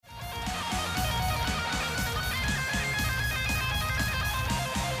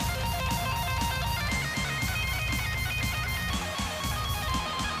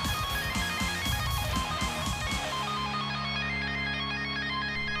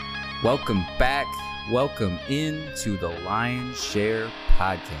Welcome back. Welcome into the Lion's Share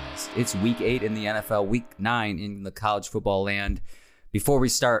podcast. It's week 8 in the NFL, week 9 in the college football land. Before we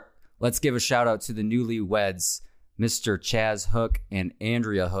start, let's give a shout out to the newlyweds, Mr. Chaz Hook and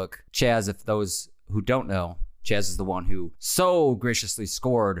Andrea Hook. Chaz, if those who don't know, Chaz is the one who so graciously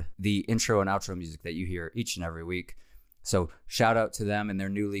scored the intro and outro music that you hear each and every week. So shout out to them and their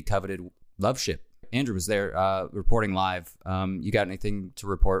newly coveted love ship. Andrew was there reporting live. You got anything to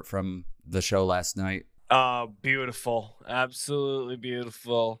report from the show last night? Beautiful. Absolutely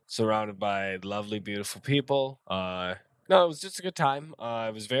beautiful. Surrounded by lovely, beautiful people. No, it was just a good time.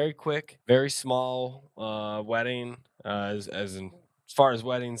 It was very quick, very small wedding as far as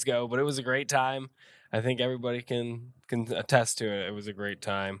weddings go, but it was a great time. I think everybody can attest to it. It was a great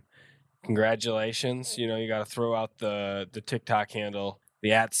time. Congratulations. You know, you got to throw out the TikTok handle, the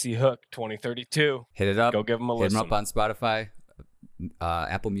 @CHook 2032. Hit it up. Go give them a listen. Hit them up on Spotify,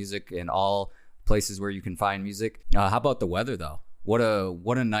 Apple Music, and all places where you can find music. How about the weather, though? What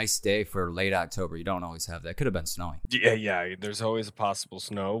a nice day for late October. You don't always have that. Could have been snowing. Yeah. There's always a possible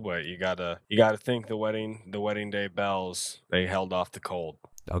snow, but you gotta think the wedding day bells, they held off the cold.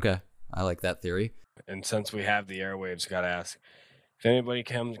 Okay, I like that theory. And since we have the airwaves, gotta ask if anybody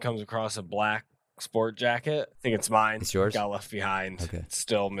comes across a black sport jacket. I think it's mine. It's yours? Got left behind. Okay. It's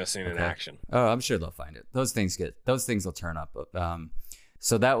still missing in action. Oh, I'm sure they'll find it. Those things will turn up.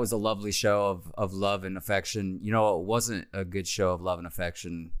 So that was a lovely show of love and affection. You know, it wasn't a good show of love and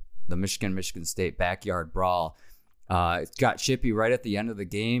affection. The Michigan State backyard brawl. It got chippy right at the end of the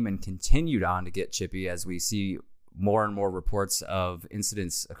game and continued on to get chippy as we see more and more reports of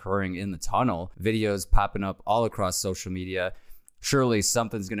incidents occurring in the tunnel. Videos popping up all across social media. Surely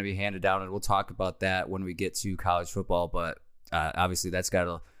something's going to be handed down, and we'll talk about that when we get to college football. But obviously, that's got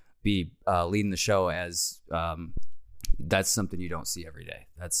to be leading the show, as that's something you don't see every day.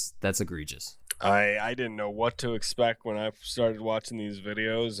 That's egregious. I didn't know what to expect when I started watching these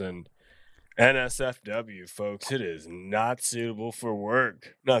videos, and NSFW, folks, it is not suitable for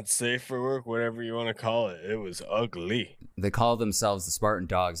work, not safe for work, whatever you want to call it. It was ugly. They call themselves the Spartan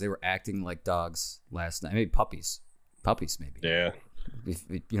Dogs. They were acting like dogs last night. Maybe puppies. Puppies, maybe. Yeah.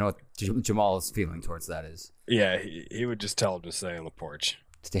 You know what Jamal's feeling towards that is? Yeah, he would just tell him to stay on the porch.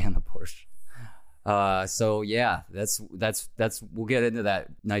 Stay on the porch. So yeah, that's we'll get into that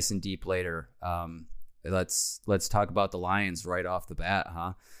nice and deep later. Let's talk about the Lions right off the bat,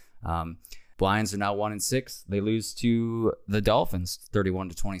 huh? Lions are now 1-6. They lose to the Dolphins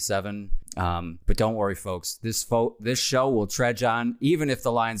 31-27. But don't worry, folks. This show will trudge on. Even if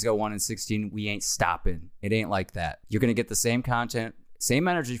the Lions go 1-16, we ain't stopping. It ain't like that. You're gonna get the same content, same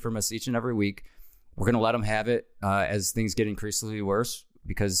energy from us each and every week. We're gonna let them have it as things get increasingly worse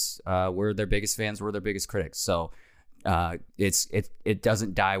because we're their biggest fans. We're their biggest critics. So it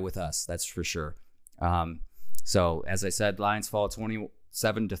doesn't die with us. That's for sure. So as I said, Lions fall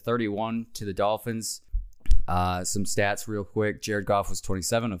 27-31 to the Dolphins. Some stats real quick. Jared Goff was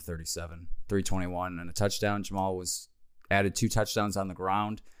 27 of 37, 321 and a touchdown. Jamal was added 2 touchdowns on the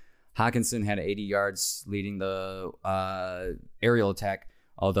ground. Hawkinson had 80 yards leading the aerial attack,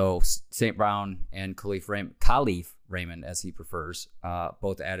 although St. Brown and Khalif Raymond, as he prefers,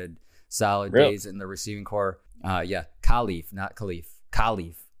 both added solid days in the receiving core. Khalif, not Khalif.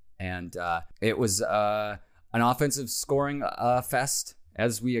 Khalif. And it was an offensive scoring fest.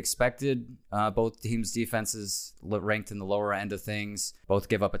 As we expected, both teams' defenses ranked in the lower end of things. Both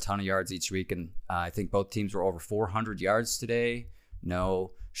give up a ton of yards each week, and I think both teams were over 400 yards today.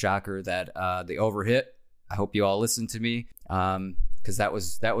 No shocker that they overhit. I hope you all listened to me because that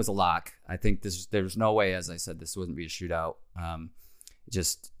was a lock. I think there's no way, as I said, this wouldn't be a shootout.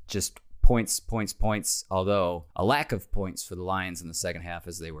 Just points, although a lack of points for the Lions in the second half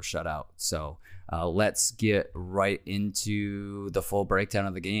as they were shut out. So let's get right into the full breakdown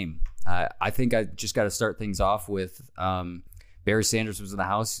of the game. I think I just got to start things off with Barry Sanders was in the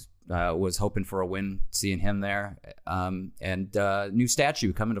house, was hoping for a win, seeing him there. And new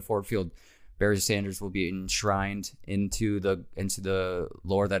statue coming to Ford Field. Barry Sanders will be enshrined into the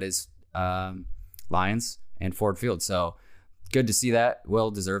lore that is Lions and Ford Field. So good to see that. Well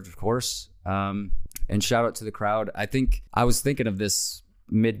deserved, of course. And shout out to the crowd. I think I was thinking of this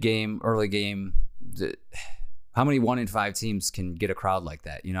mid-game, early game. How many 1-5 teams can get a crowd like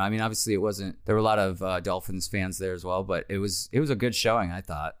that? You know, I mean, obviously there were a lot of Dolphins fans there as well, but it was a good showing, I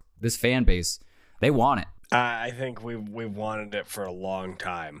thought. This fan base, they want it. I think we wanted it for a long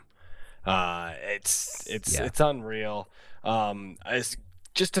time. It's unreal.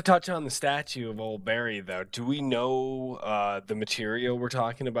 Just to touch on the statue of old Barry, though, do we know the material we're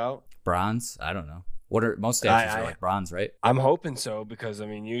talking about? Bronze? I don't know. What are most statues are like bronze, right? I'm hoping so because, I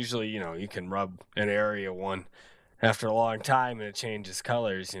mean, usually, you can rub an area one after a long time and it changes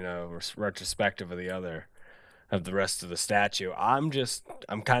colors, retrospective of the rest of the statue. I'm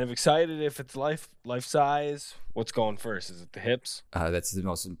kind of excited if it's life size. What's going first? Is it the hips? That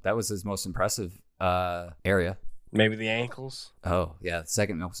was his most impressive area. Maybe the ankles. Oh yeah,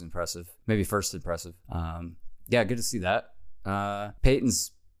 second most impressive. Maybe first impressive. Yeah, good to see that.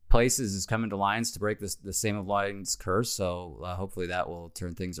 Peyton's Places is coming to Lions to break the same of Lions curse, so hopefully that will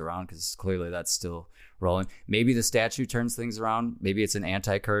turn things around because clearly that's still rolling. Maybe the statue turns things around. Maybe it's an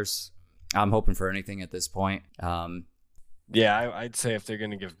anti-curse. I'm hoping for anything at this point. Yeah, I'd say if they're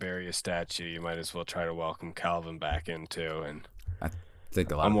going to give Barry a statue, you might as well try to welcome Calvin back in too, and I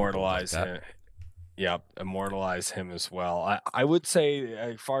think a lot immortalize him. Yep, immortalize him as well. I would say,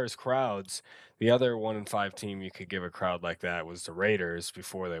 as far as crowds, the other 1-5 team you could give a crowd like that was the Raiders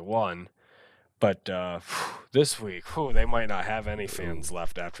before they won. But this week, they might not have any fans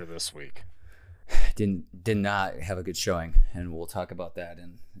left after this week. Did not have a good showing, and we'll talk about that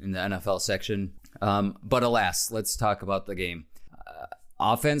in the NFL section. But alas, let's talk about the game.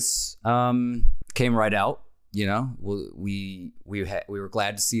 Offense came right out. We were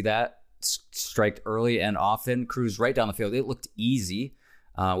glad to see that. Striked early and often, cruised right down the field. It looked easy,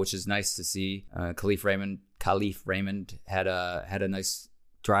 which is nice to see. Khalif Raymond had a nice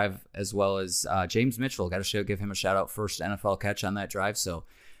drive, as well as James Mitchell. Got to give him a shout out. First NFL catch on that drive, so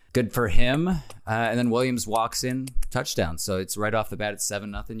good for him. And then Williams walks in, touchdown. So it's right off the bat. It's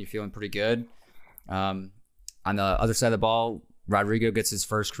 7-0. You're feeling pretty good. On the other side of the ball, Rodrigo gets his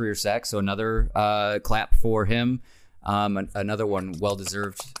first career sack, so another clap for him. Another one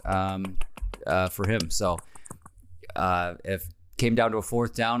well-deserved for him. So if came down to a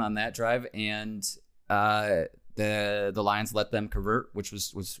fourth down on that drive, and the Lions let them convert, which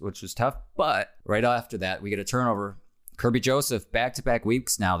was tough. But right after that, we get a turnover. Kirby Joseph, back-to-back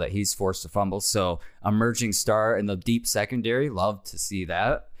weeks now that he's forced to fumble. So emerging star in the deep secondary. Love to see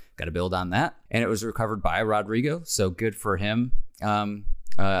that. Got to build on that. And it was recovered by Rodrigo. So good for him.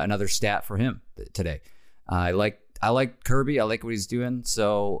 Another stat for him today. I like Kirby. I like what he's doing.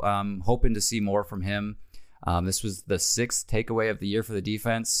 So hoping to see more from him. This was the 6th takeaway of the year for the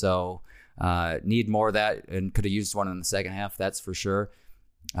defense. So need more of that, and could have used one in the second half. That's for sure.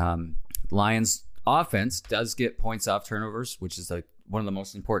 Lions offense does get points off turnovers, which is one of the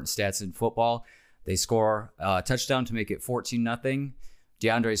most important stats in football. They score a touchdown to make it 14-0.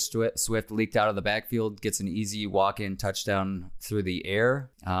 DeAndre Swift leaked out of the backfield, gets an easy walk-in touchdown through the air.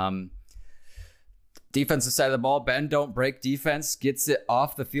 Defensive side of the ball, bend don't break defense gets it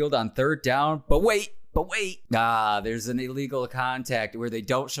off the field on third down. But wait. There's an illegal contact where they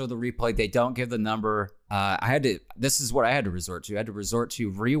don't show the replay. They don't give the number. This is what I had to resort to. I had to resort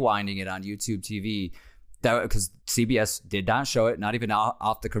to rewinding it on YouTube TV because CBS did not show it. Not even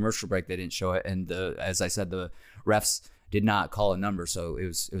off the commercial break, they didn't show it. And as I said, the refs did not call a number. So it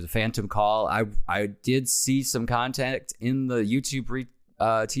was a phantom call. I did see some contact in the YouTube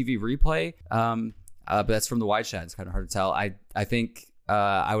TV replay. But that's from the wide shot. It's kind of hard to tell. I think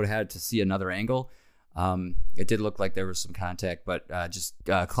I would have had to see another angle. It did look like there was some contact, but just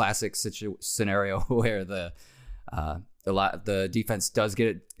a classic scenario where the defense does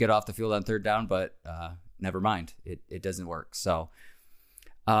get off the field on third down, but never mind, it doesn't work. So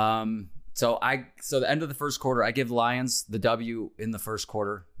the end of the first quarter, I give Lions the W in the first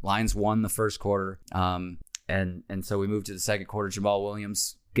quarter. Lions won the first quarter, and so we move to the second quarter. Jamal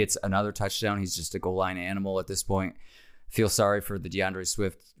Williams gets another touchdown. He's just a goal line animal at this point. Feel sorry for the DeAndre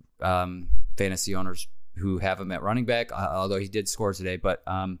Swift fantasy owners who have him at running back, although he did score today. But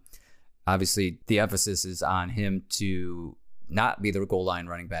obviously the emphasis is on him to not be the goal line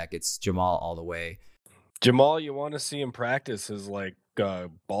running back. It's Jamal all the way. Jamal, you want to see him practice his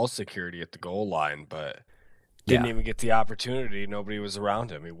ball security at the goal line, but didn't even get the opportunity. Nobody was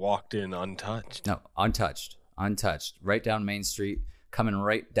around him. He walked in untouched. No, untouched. Right down Main Street. Coming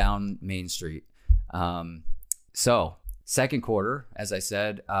right down Main Street. So second quarter, as I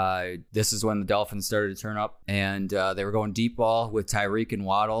said, this is when the Dolphins started to turn up, and they were going deep ball with Tyreek and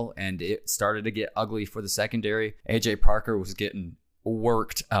Waddle, and it started to get ugly for the secondary. AJ Parker was getting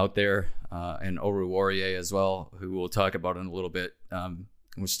worked out there, and Oru Warrior as well, who we'll talk about in a little bit.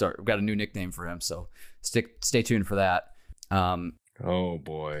 We've got a new nickname for him, so stay tuned for that. Oh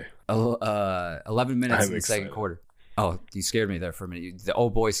boy. 11 minutes in the second quarter. Oh, you scared me there for a minute. The oh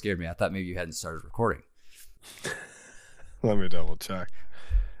boy scared me. I thought maybe you hadn't started recording. Let me double check.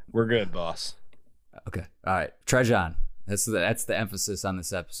 We're good, boss. Okay. All right. Trudge on. That's the emphasis on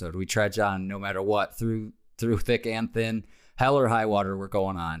this episode. We trudge on no matter what, through thick and thin, hell or high water, we're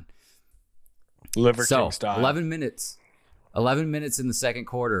going on. Liver So King style. 11 minutes in the second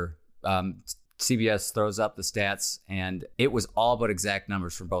quarter. CBS throws up the stats, and it was all but exact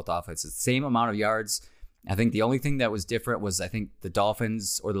numbers from both offenses. Same amount of yards. I think the only thing that was different was I think the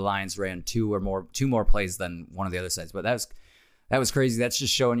Dolphins or the Lions ran two more plays than one of the other sides. But that was crazy. That's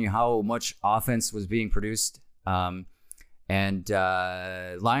just showing you how much offense was being produced. And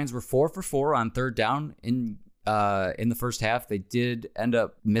Lions were 4 for 4 on third down in the first half. They did end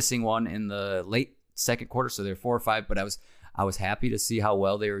up missing one in the late second quarter, so they're 4 or 5. But I was happy to see how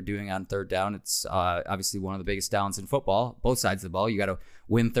well they were doing on third down. It's obviously one of the biggest downs in football, both sides of the ball. You got to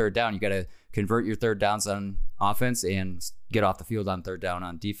win third down. You got to convert your third downs on offense and get off the field on third down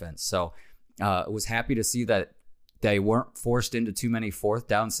on defense. So I was happy to see that they weren't forced into too many fourth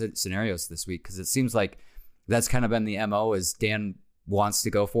down scenarios this week, because it seems like that's kind of been the MO, is Dan wants to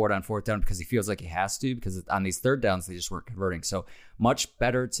go for it on fourth down because he feels like he has to, because on these third downs, they just weren't converting. So much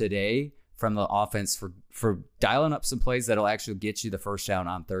better today from the offense for dialing up some plays that'll actually get you the first down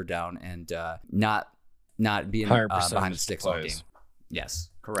on third down and not being behind the sticks all game. Yes,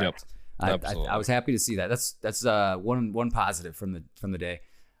 correct. Yep, I was happy to see that. That's one positive from the day.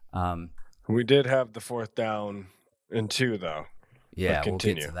 We did have the 4th down and 2 though. Yeah, we'll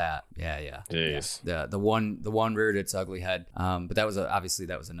get to that. Yeah. Jeez. Yeah. The one reared its ugly head. But that was obviously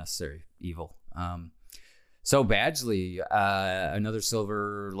a necessary evil. So Badgley, another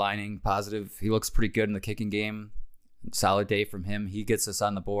silver lining positive. He looks pretty good in the kicking game. Solid day from him. He gets us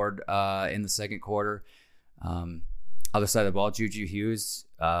on the board in the second quarter. Other side of the ball, Juju Hughes,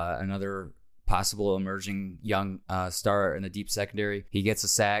 another possible emerging young star in the deep secondary. He gets a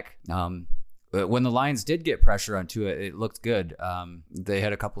sack. But when the Lions did get pressure on Tua, it looked good. They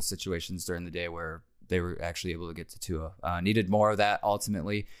had a couple situations during the day where they were actually able to get to Tua. Needed more of that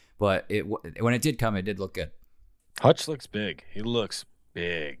ultimately, but when it did come, it did look good. Hutch looks big. He looks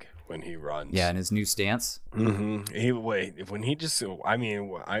big when he runs. Yeah, and his new stance. Mm-hmm. When he just,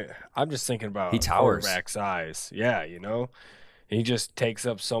 I'm just thinking about he towers. Quarterback size. Yeah, he just takes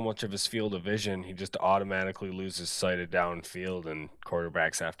up so much of his field of vision. He just automatically loses sight of downfield, and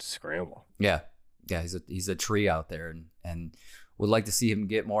quarterbacks have to scramble. Yeah. He's a tree out there, and would like to see him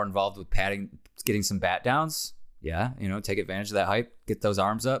get more involved with getting some bat downs. Yeah, take advantage of that hype, get those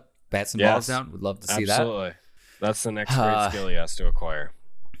arms up, bat some balls down. Would love to see that. Absolutely. That's the next great skill he has to acquire.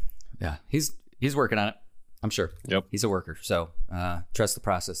 Yeah, he's working on it, I'm sure. Yep. He's a worker, so trust the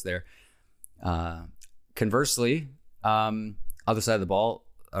process there. Conversely, other side of the ball,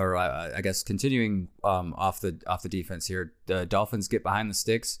 or I guess continuing off the defense here, the Dolphins get behind the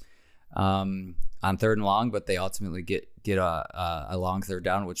sticks on third and long, but they ultimately get a long third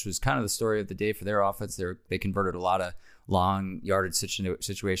down, which was kind of the story of the day for their offense. They converted a lot of long yardage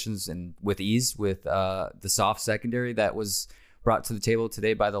situations and with ease with the soft secondary that was brought to the table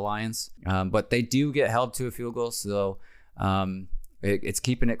today by the Lions. But they do get held to a field goal, so it's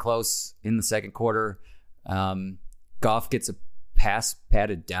keeping it close in the second quarter. Goff gets a pass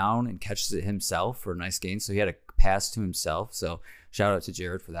patted down and catches it himself for a nice gain. So he had a pass to himself. So shout out to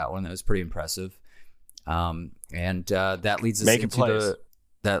Jared for that one. That was pretty impressive. And that leads us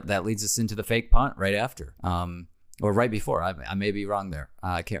that leads us into the fake punt right after, or right before. I may be wrong there.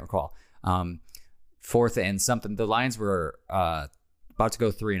 I can't recall. Fourth and something. The Lions were about to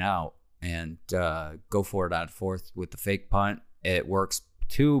go 3 and out and go for it on fourth with the fake punt. It works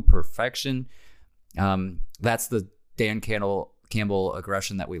to perfection. That's the Dan Campbell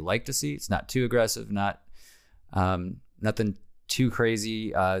aggression that we like to see. It's not too aggressive, not nothing too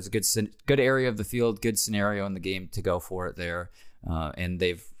crazy. It's a good area of the field, good scenario in the game to go for it there. And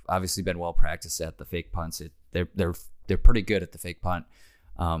they've obviously been well practiced at the fake punts. They're pretty good at the fake punt.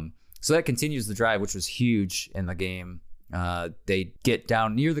 So that continues the drive, which was huge in the game. They get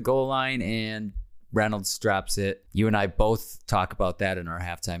down near the goal line and Reynolds drops it. You and I both talk about that in our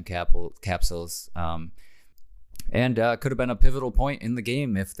halftime capsules. And could have been a pivotal point in the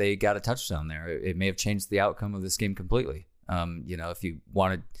game if they got a touchdown there. It may have changed the outcome of this game completely. If you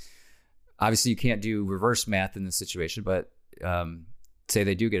wanted, obviously you can't do reverse math in this situation, but say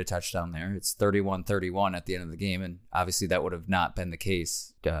they do get a touchdown there, it's 31-31 at the end of the game, and obviously that would have not been the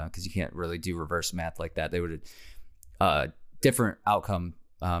case because you can't really do reverse math like that. They would have different outcome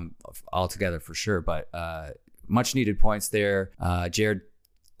altogether for sure, but much needed points there. Jared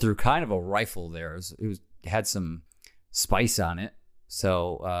threw kind of a rifle there. It had some spice on it.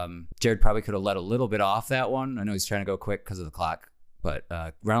 So Jared probably could have let a little bit off that one. I know he's trying to go quick because of the clock, but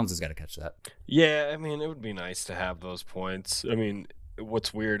Reynolds has got to catch that. Yeah, I mean, it would be nice to have those points. I mean,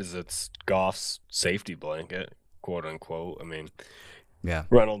 what's weird is it's Goff's safety blanket, quote unquote. I mean, yeah,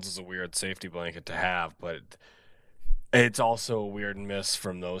 Reynolds is a weird safety blanket to have, but It's also a weird miss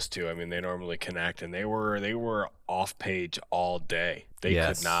from those two. I mean, they normally connect, and they were off page all day. They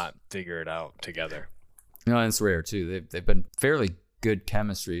could not figure it out together. You know, and it's rare too. They've been fairly good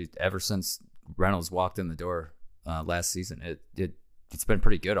chemistry ever since Reynolds walked in the door last season. It's been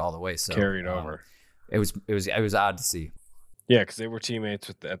pretty good all the way. So carried over. It was odd to see. Yeah, because they were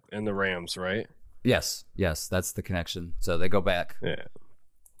teammates in the Rams, right? Yes, that's the connection. So they go back.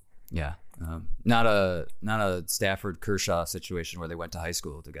 Yeah. Not a Stafford Kershaw situation where they went to high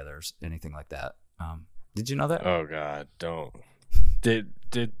school together or anything like that. Did you know that? Oh God, don't. Did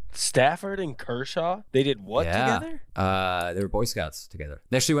Stafford and Kershaw? They did what together? They were Boy Scouts together.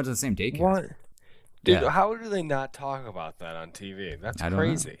 They actually went to the same daycare. What? Dude, how do they not talk about that on TV? That's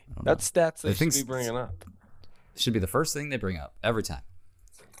crazy. That's stats they should be bringing up. Should be the first thing they bring up every time.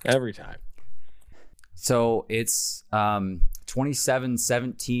 Every time. So it's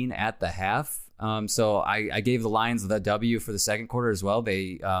 27-17 at the half. So I gave the Lions the W for the second quarter as well.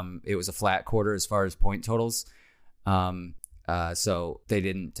 It was a flat quarter as far as point totals. So they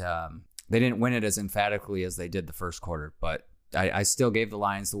didn't win it as emphatically as they did the first quarter, but I still gave the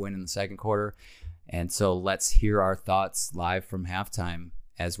Lions the win in the second quarter. And so let's hear our thoughts live from halftime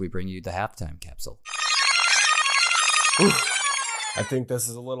as we bring you the halftime capsule. I think this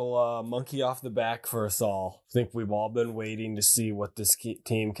is a little monkey off the back for us all. I think we've all been waiting to see what this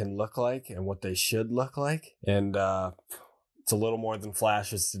team can look like and what they should look like. And it's a little more than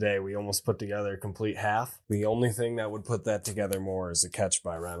flashes today. We almost put together a complete half. The only thing that would put that together more is a catch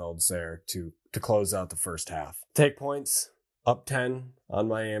by Reynolds there to close out the first half. Take points. Up 10 on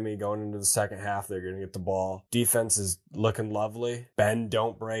Miami going into the second half. They're going to get the ball. Defense is looking lovely. Bend,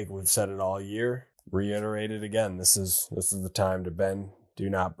 don't break. We've said it all year. Reiterate it again. This is the time to bend. Do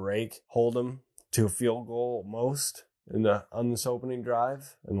not break. Hold them to a field goal most on this opening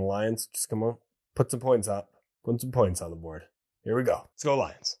drive. And the Lions just come on, put some points up. Put some points on the board. Here we go. Let's go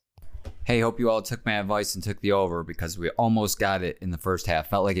Lions. Hey, hope you all took my advice and took the over because we almost got it in the first half.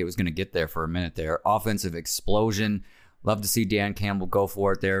 Felt like it was going to get there for a minute there. Offensive explosion. Love to see Dan Campbell go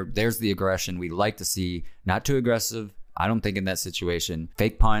for it there. There's the aggression we like to see. Not too aggressive, I don't think, in that situation.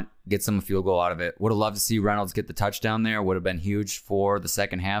 Fake punt, get some field goal out of it. Would have loved to see Reynolds get the touchdown there. Would have been huge for the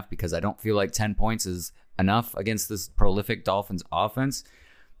second half because I don't feel like 10 points is enough against this prolific Dolphins offense.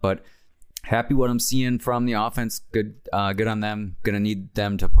 But happy what I'm seeing from the offense. Good on them. Going to need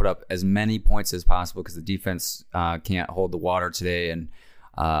them to put up as many points as possible because the defense can't hold the water today. And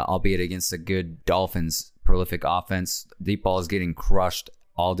albeit against a good Dolphins prolific offense, deep ball is getting crushed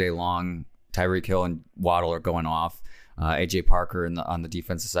all day long. Tyreek Hill and Waddle are going off. AJ Parker on the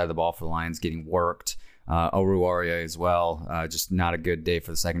defensive side of the ball for the Lions getting worked. Oruwariye as well. Just not a good day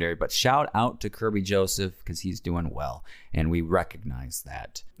for the secondary. But shout out to Kirby Joseph because he's doing well, and we recognize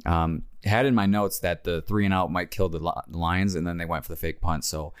that. Had in my notes that the 3-and-out might kill the Lions, and then they went for the fake punt.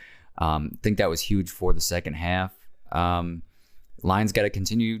 So I think that was huge for the second half. Lions got to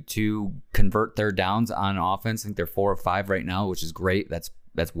continue to convert third downs on offense. I think they're 4 of 5 right now, which is great. That's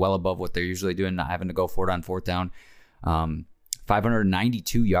well above what they're usually doing, not having to go for it on fourth down.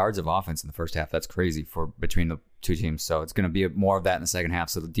 592 yards of offense in the first half. That's crazy for between the two teams. So it's going to be more of that in the second half.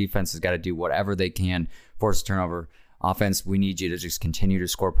 So the defense has got to do whatever they can, force a turnover. Offense, we need you to just continue to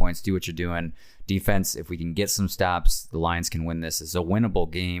score points, do what you're doing. Defense, if we can get some stops, the Lions can win this. It's a winnable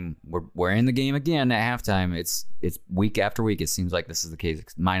game. We're in the game again at halftime. It's week after week. It seems like this is the case,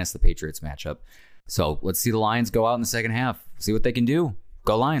 minus the Patriots matchup. So let's see the Lions go out in the second half. See what they can do.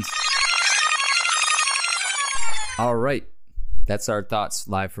 Go Lions. All right. That's our thoughts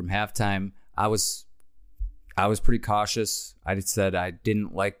live from halftime. I was pretty cautious. I said I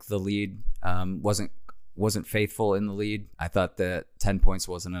didn't like the lead. Wasn't faithful in the lead. I thought that 10 points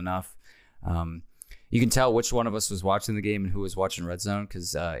wasn't enough. You can tell which one of us was watching the game and who was watching Red Zone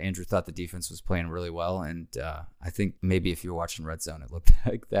because Andrew thought the defense was playing really well, and I think maybe if you were watching Red Zone, it looked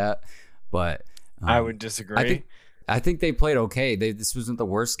like that. But I would disagree. I think they played okay. This wasn't the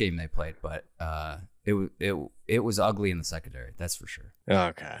worst game they played, but it was ugly in the secondary. That's for sure.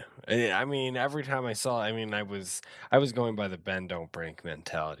 Okay. I mean, every time I saw, I was going by the bend don't break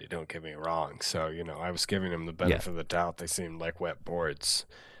mentality. Don't get me wrong. So I was giving them the benefit of the doubt. They seemed like wet boards,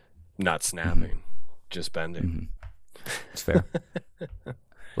 not snapping, just bending. Mm-hmm. It's fair. A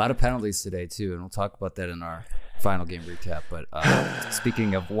lot of penalties today too, and we'll talk about that in our final game recap. But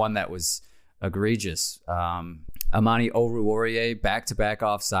speaking of one that was egregious, Amani Oruwariye back-to-back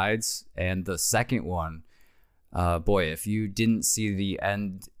offsides, and the second one, boy, if you didn't see the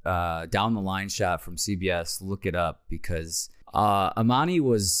end down the line shot from CBS, look it up because Amani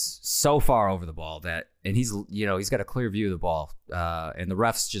was so far over the ball and he's got a clear view of the ball, and the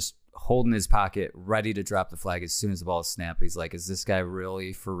refs just holding his pocket, ready to drop the flag as soon as the ball is snapped. He's like, is this guy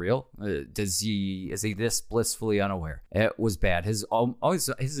really for real? Is he this blissfully unaware? It was bad. His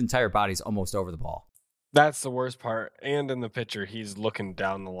entire body's almost over the ball. That's the worst part. And in the picture, he's looking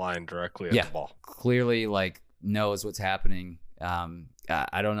down the line directly at the ball. Clearly, like, knows what's happening.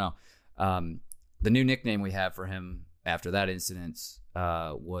 I don't know. The new nickname we have for him after that incident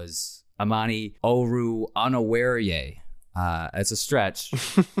was Amani Oru Unawareye. It's a stretch.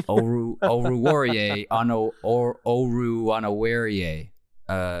 Oru Warrior Oru Unawareye.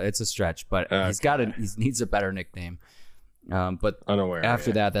 It's a stretch, but he needs a better nickname. But unaware.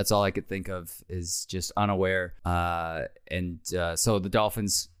 After that, that's all I could think of is just unaware. So the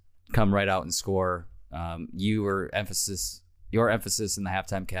Dolphins come right out and score. Your emphasis in the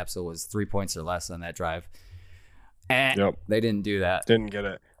halftime capsule was 3 points or less on that drive. Yep. They didn't do that. Didn't get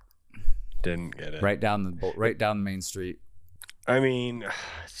it. Right down the main street. I mean,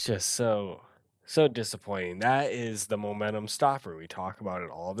 it's just so disappointing. That is the momentum stopper. We talk about it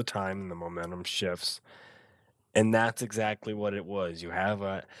all the time, and the momentum shifts. And that's exactly what it was. You have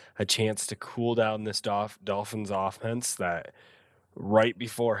a chance to cool down this Dolphins offense that right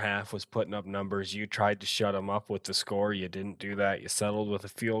before half was putting up numbers. You tried to shut them up with the score. You didn't do that. You settled with a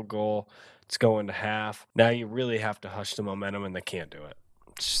field goal. It's going to half. Now you really have to hush the momentum, and they can't do it.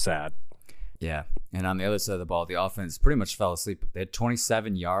 It's sad. Yeah, and on the other side of the ball, the offense pretty much fell asleep. They had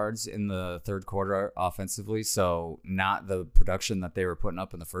 27 yards in the third quarter offensively, so not the production that they were putting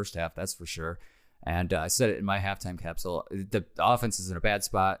up in the first half, that's for sure. And I said it in my halftime capsule, the offense is in a bad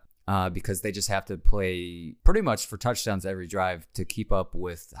spot because they just have to play pretty much for touchdowns every drive to keep up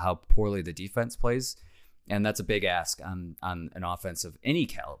with how poorly the defense plays. And that's a big ask on an offense of any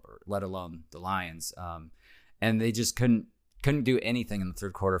caliber, let alone the Lions. And they just couldn't do anything in the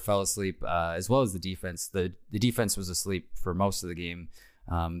third quarter, fell asleep, as well as the defense. The defense was asleep for most of the game.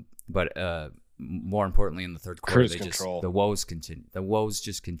 But more importantly, in the third quarter, the woes continued. The woes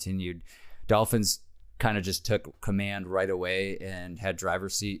just continued. Dolphins kind of just took command right away and had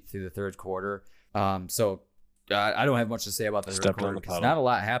driver's seat through the third quarter. So I don't have much to say about the third quarter because not a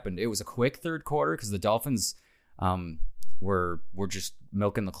lot happened. It was a quick third quarter because the Dolphins were just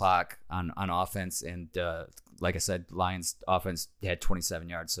milking the clock on offense. And like I said, Lions offense had 27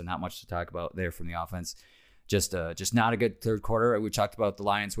 yards, so not much to talk about there from the offense. Just not a good third quarter. We talked about the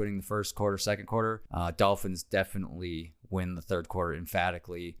Lions winning the first quarter, second quarter. Dolphins definitely win the third quarter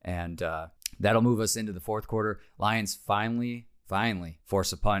emphatically, and that'll move us into the fourth quarter. Lions finally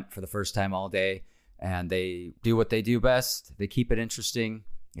force a punt for the first time all day, and they do what they do best. They keep it interesting.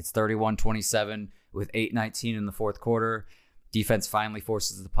 It's 31-27 with 8:19 in the fourth quarter. Defense finally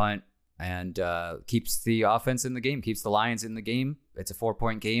forces the punt and keeps the offense in the game, keeps the Lions in the game. It's a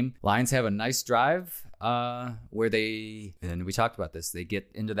 4-point game. Lions have a nice drive where and we talked about this, they get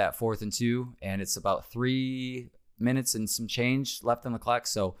into that 4th and 2, and it's about 3 minutes and some change left on the clock.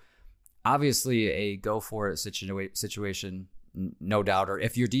 So obviously a go for it situation, no doubt. Or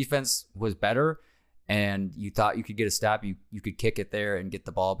if your defense was better and you thought you could get a stop, you could kick it there and get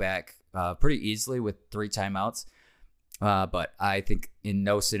the ball back pretty easily with 3 timeouts. But I think in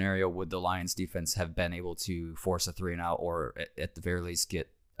no scenario would the Lions defense have been able to force a 3-and-out, or at the very least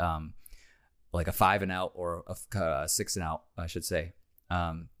get like a 5-and-out or a 6-and-out, I should say.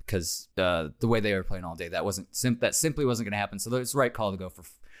 Because the way they were playing all day, that simply wasn't going to happen. So it's the right call to go for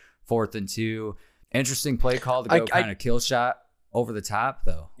 4th and 2. Interesting play call to go kind of kill shot over the top,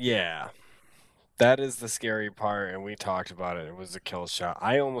 though. Yeah. That is the scary part, and we talked about it. It was a kill shot.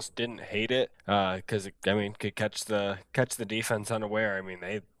 I almost didn't hate it because could catch the defense unaware.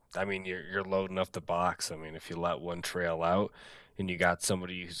 You're loading up the box. If you let one trail out and you got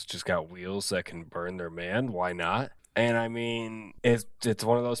somebody who's just got wheels that can burn their man, why not? And it's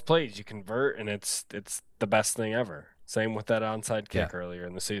one of those plays you convert, and it's the best thing ever. Same with that onside kick earlier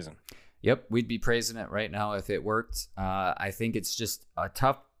in the season. Yep, we'd be praising it right now if it worked. I think it's just a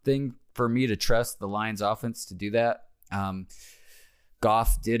tough thing for me to trust the Lions offense to do that.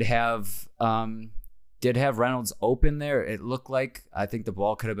 Goff did have Reynolds open there. It looked like, I think the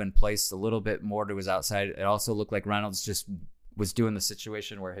ball could have been placed a little bit more to his outside. It also looked like Reynolds just was doing the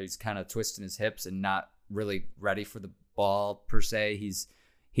situation where he's kind of twisting his hips and not really ready for the ball per se. He's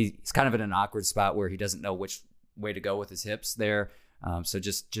kind of in an awkward spot where he doesn't know which way to go with his hips there. So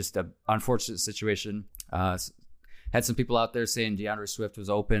just an unfortunate situation. Had some people out there saying DeAndre Swift was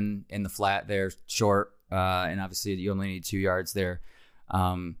open in the flat there, short, and obviously you only need 2 yards there.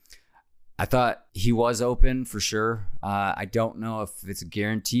 I thought he was open for sure. I don't know if it's a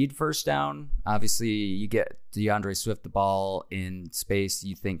guaranteed first down. Obviously, you get DeAndre Swift the ball in space,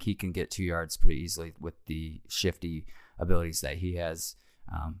 you think he can get 2 yards pretty easily with the shifty abilities that he has.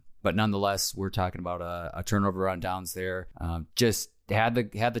 But nonetheless, we're talking about a turnover on downs there. Just had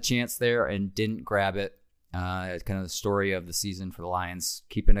the chance there and didn't grab it. It's kind of the story of the season for the Lions,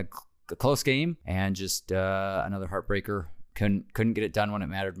 keeping a close game and just another heartbreaker. Couldn't get it done when it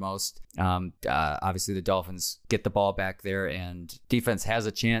mattered most. Obviously, the Dolphins get the ball back there, and defense has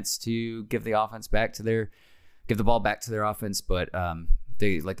a chance to give the ball back to their offense, but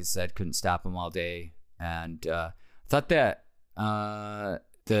they, like I said, couldn't stop them all day. And thought that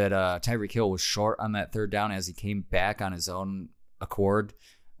Tyreek Hill was short on that third down as he came back on his own accord.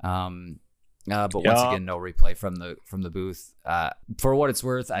 But once again, no replay from the booth. For what it's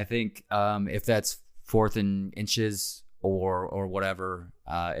worth, I think if that's 4th and inches or whatever,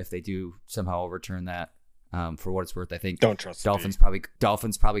 if they do somehow overturn that, for what it's worth, I think don't trust Dolphins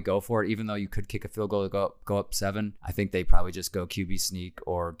probably go for it, even though you could kick a field goal to go up 7. I think they probably just go QB sneak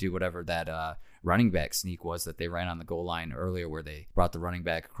or do whatever that running back sneak was that they ran on the goal line earlier, where they brought the running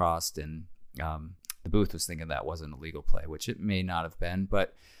back across, and the booth was thinking that wasn't a legal play, which it may not have been,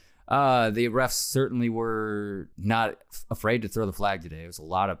 but the refs certainly were not afraid to throw the flag today. It was a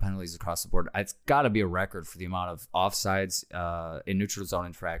lot of penalties across the board. It's got to be a record for the amount of offsides in neutral zone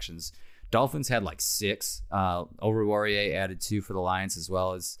infractions. Dolphins had like 6. Oruwariye added 2 for the Lions,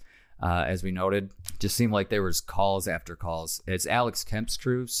 as we noted. Just seemed like there was calls after calls. It's Alex Kemp's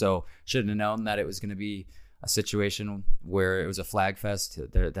crew, so shouldn't have known that it was going to be a situation where it was a flag fest.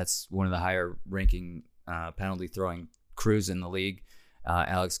 That's one of the higher ranking penalty throwing crews in the league.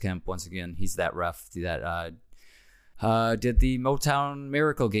 Alex Kemp, once again, he's that ref that did the Motown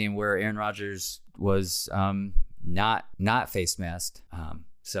Miracle game where Aaron Rodgers was not face masked.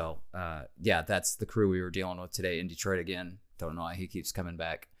 So that's the crew we were dealing with today in Detroit again. Don't know why he keeps coming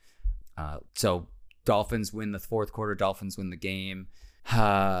back. So Dolphins win the fourth quarter. Dolphins win the game.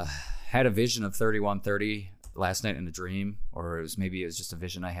 Had a vision of 31-30 last night in a dream, or it was just a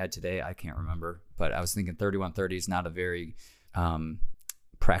vision I had today. I can't remember, but I was thinking 31-30 is not a very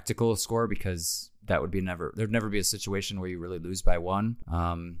practical score, because there'd never be a situation where you really lose by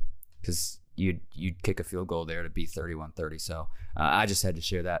 1, because you'd kick a field goal there to be 31-30. So I just had to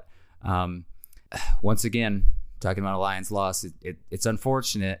share that. Once again, talking about a Lions loss, it's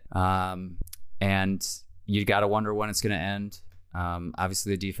unfortunate, and you got to wonder when it's going to end.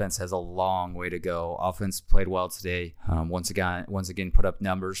 Obviously, the defense has a long way to go. Offense played well today. Once again, put up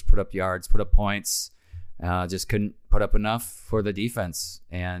numbers, put up yards, put up points. Just couldn't put up enough for the defense.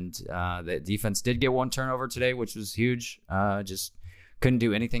 And the defense did get 1 turnover today, which was huge. Just couldn't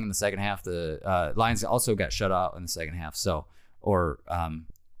do anything in the second half. The Lions also got shut out in the second half.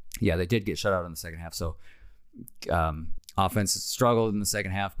 They did get shut out in the second half. So offense struggled in the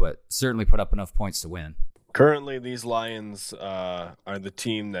second half, but certainly put up enough points to win. Currently, these Lions are the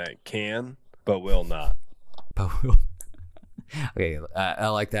team that can, but will not. Okay, I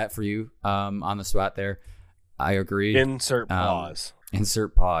like that for you on the spot there. I agree. Insert pause.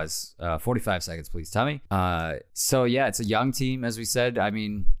 45 seconds, please, Tommy. So, yeah, it's a young team, as we said. I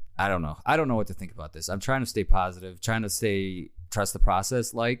mean, I don't know. I don't know what to think about this. I'm trying to stay positive, trust the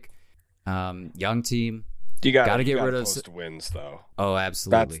process. Young team. You got to get rid of wins, though. Oh,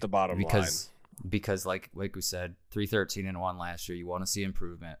 absolutely. That's the bottom line. Because like we said, 3-13-1 last year, you want to see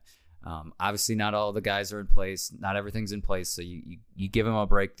improvement. Obviously, not all the guys are in place. Not everything's in place, so you give them a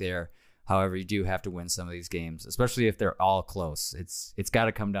break there. However, you do have to win some of these games, especially if they're all close. It's got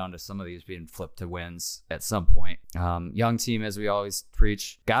to come down to some of these being flipped to wins at some point. Young team, as we always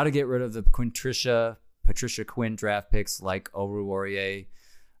preach, got to get rid of the Patricia Quinn draft picks like Oruwariye,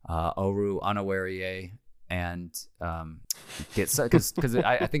 Oru Anawarie, and because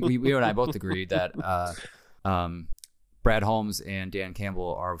I think we and I both agree that Brad Holmes and Dan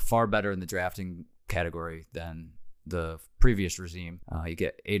Campbell are far better in the drafting category than the previous regime. You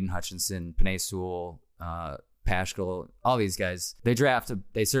get Aiden Hutchinson, Penei Sewell, Paschal, all these guys. They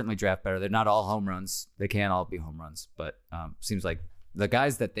certainly draft better. They're not all home runs. They can't all be home runs, but seems like the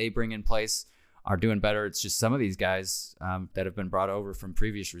guys that they bring in place are doing better. It's just some of these guys that have been brought over from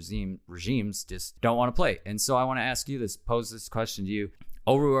previous regimes just don't want to play. And so I want to pose this question to you.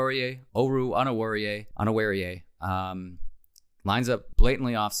 Oru Anawarie, lines up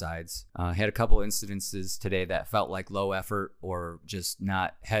blatantly offsides. Had a couple incidences today that felt like low effort or just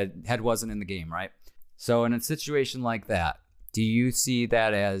not head wasn't in the game, right? So in a situation like that, do you see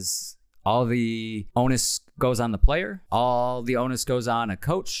that as all the onus goes on the player? All the onus goes on a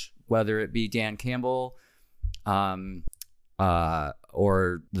coach, whether it be Dan Campbell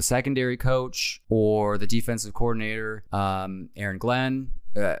or the secondary coach or the defensive coordinator, Aaron Glenn,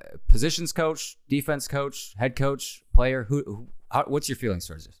 positions coach, defense coach, head coach, player? What's your feelings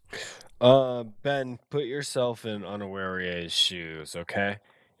towards this? Ben, put yourself in Anawarie's shoes, okay?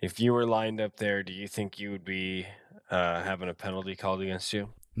 If you were lined up there, do you think you would be having a penalty called against you?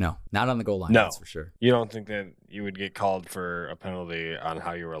 No, not on the goal line. No. That's for sure. You don't think that you would get called for a penalty on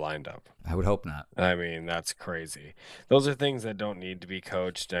how you were lined up? I would hope not. I mean, that's crazy. Those are things that don't need to be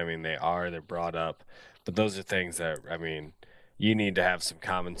coached. I mean, they're brought up, but those are things that, I mean, you need to have some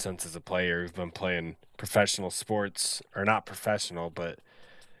common sense as a player who's been playing professional sports, or not professional, but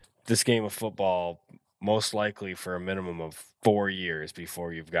this game of football most likely for a minimum of 4 years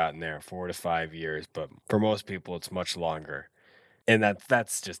before you've gotten there, 4 to 5 years, but for most people it's much longer. And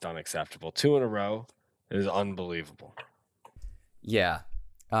that's just unacceptable. 2 in a row is unbelievable. Yeah.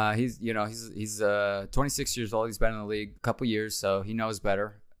 He's 26 years old. He's been in the league a couple years, so he knows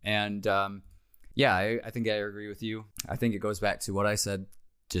better. And I think I agree with you. I think it goes back to what I said.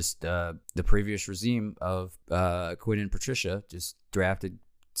 Just the previous regime of Quinn and Patricia just drafted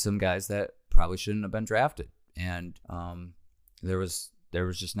some guys that probably shouldn't have been drafted, and there was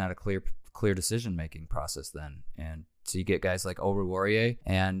just not a clear decision making process then. And so you get guys like Oruwariye,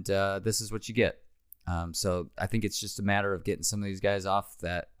 and this is what you get. So I think it's just a matter of getting some of these guys off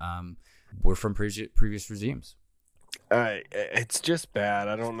that were from previous regimes. It's just bad.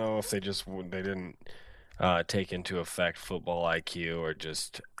 I don't know if they didn't take into effect football IQ or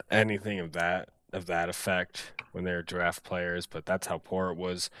just anything of that effect when they were draft players, but that's how poor it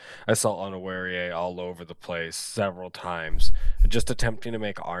was. I saw Oruwariye all over the place several times, just attempting to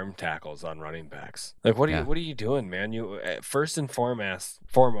make arm tackles on running backs. Like, what are you doing, man? You first and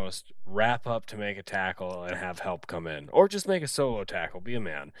foremost wrap up to make a tackle and have help come in, or just make a solo tackle. Be a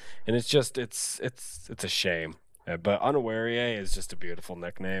man. And it's a shame. But Oruwariye is just a beautiful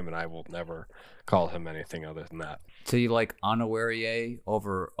nickname, and I will never call him anything other than that. So you like Oruwariye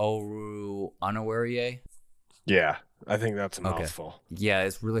over Oruwariye? Yeah, I think that's a mouthful. Yeah,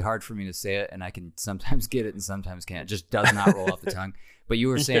 it's really hard for me to say it, and I can sometimes get it and sometimes can't. It just does not roll off the tongue. But you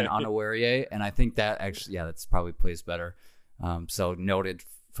were saying Oruwariye, and I think that actually, that's probably plays better. So noted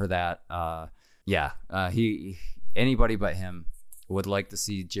for that. Anybody but him would like to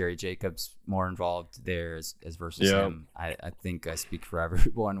see Jerry Jacobs more involved there as versus him. I think I speak for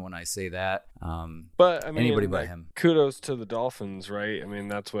everyone when I say that. But I mean, anybody but him. Kudos to the Dolphins, right? I mean,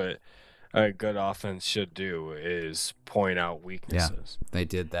 that's what a good offense should do, is point out weaknesses. Yeah, they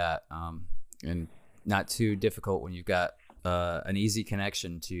did that, and not too difficult when you've got an easy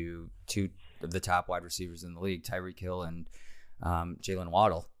connection to two of the top wide receivers in the league, Tyreek Hill and Jalen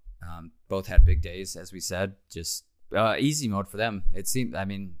Waddle. Both had big days, as we said. Just easy mode for them. It seemed, I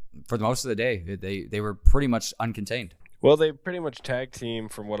mean, for the most of the day, they were pretty much uncontained. Well, they pretty much tag team,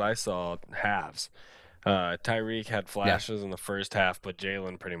 from what I saw, halves. Tyreek had flashes in the first half, but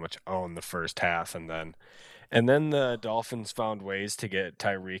Jalen pretty much owned the first half, and then the Dolphins found ways to get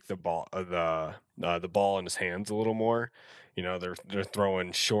Tyreek the ball in his hands a little more. You know, they're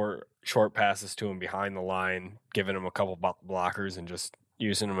throwing short passes to him behind the line, giving him a couple blockers, and just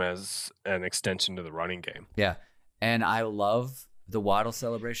using him as an extension to the running game. Yeah. And I love the Waddle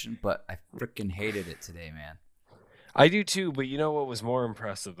celebration, but I freaking hated it today, man. I do too, but you know what was more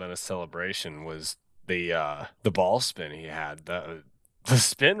impressive than a celebration was the ball spin he had. The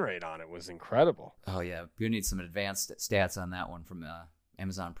spin rate on it was incredible. Oh yeah, we need some advanced stats on that one from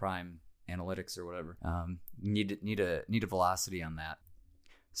Amazon Prime Analytics or whatever. Need a velocity on that.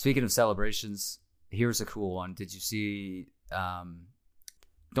 Speaking of celebrations, here's a cool one. Did you see?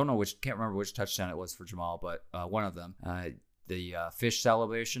 Can't remember which touchdown it was for Jamal, but one of them, the fish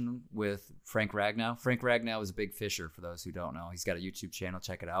celebration with Frank Ragnow. Frank Ragnow is a big fisher, for those who don't know. He's got a YouTube channel.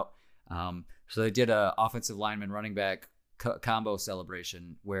 Check it out. So they did a offensive lineman running back combo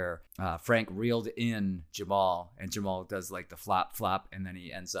celebration where Frank reeled in Jamal, and Jamal does like the flop, and then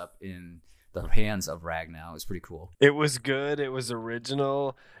he ends up in the hands of Ragnow. It was pretty cool. It was good. It was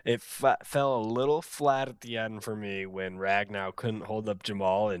original. It fell a little flat at the end for me when Ragnow couldn't hold up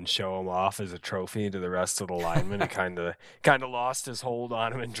Jamal and show him off as a trophy to the rest of the linemen. He kind of lost his hold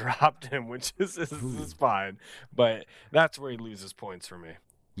on him and dropped him, which is fine. But that's where he loses points for me.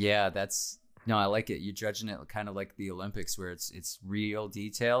 Yeah, I like it. You're judging it kind of like the Olympics, where it's real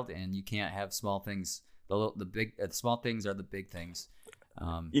detailed, and you can't have small things. The small things are the big things.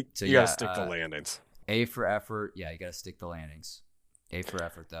 You gotta stick the landings. A for effort. Yeah, you gotta stick the landings. A for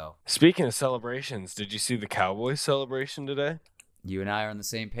effort, though. Speaking of celebrations, did you see the Cowboys celebration today? You and I are on the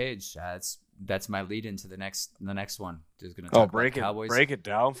same page. That's my lead into the next one. Just gonna talk about Cowboys. Break it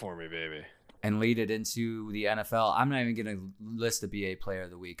down for me, baby. And lead it into the NFL. I'm not even gonna list a BA player of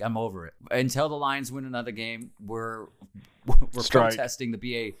the week. I'm over it. Until the Lions win another game, we're protesting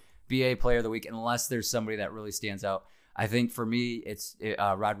the BA player of the week, unless there's somebody that really stands out. I think for me, it's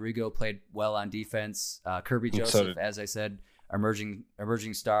Rodrigo played well on defense. Kirby Joseph, as I said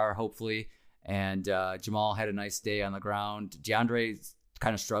emerging star, hopefully. And Jamal had a nice day on the ground. DeAndre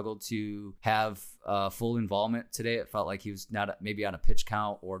kind of struggled to have full involvement today. It felt like he was not maybe on a pitch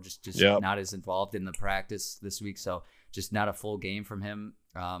count or just not as involved in the practice this week. So just not a full game from him.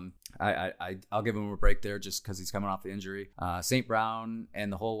 I'll give him a break there just because he's coming off the injury. St. Brown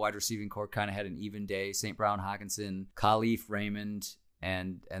and the whole wide receiving core kind of had an even day. St. Brown, Hawkinson, Khalif, Raymond,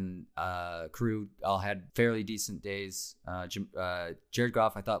 and crew all had fairly decent days. Jared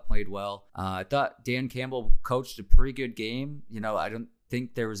Goff, I thought, played well. I thought Dan Campbell coached a pretty good game. I don't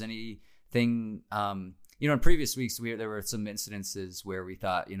think there was anything. In previous weeks there were some incidences where we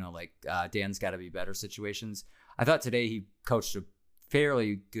thought, Dan's got to be better situations. I thought today he coached a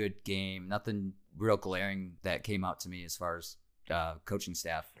fairly good game. Nothing real glaring that came out to me as far as coaching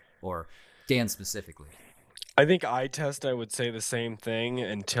staff or Dan specifically. I think I would say the same thing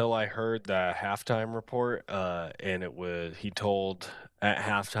until I heard the halftime report. And he told at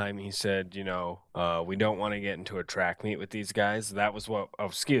halftime, he said, we don't want to get into a track meet with these guys. That's what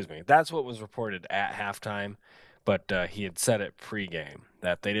was reported at halftime. But he had said it pregame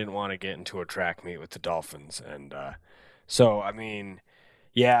that they didn't want to get into a track meet with the Dolphins. And so, I mean,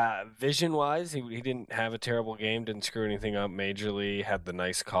 yeah, vision-wise, he didn't have a terrible game, didn't screw anything up majorly, had the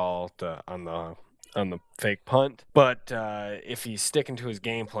nice call on the fake punt. But if he's sticking to his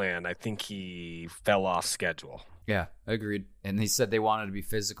game plan, I think he fell off schedule. Yeah, agreed. And he said they wanted to be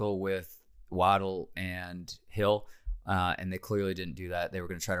physical with Waddle and Hill, and they clearly didn't do that. They were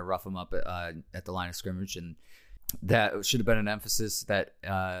going to try to rough him up at the line of scrimmage, and that should have been an emphasis that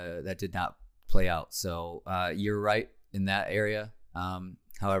did not play out. So you're right in that area.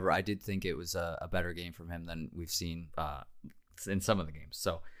 However, I did think it was a better game from him than we've seen in some of the games.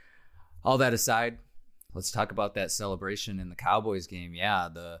 So all that aside, let's talk about that celebration in the Cowboys game. Yeah,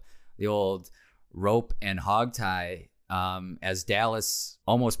 the old rope and hog tie as Dallas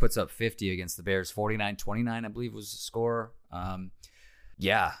almost puts up 50 against the Bears. 49-29, I believe, was the score.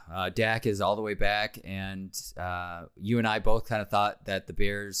 Dak is all the way back, and you and I both kind of thought that the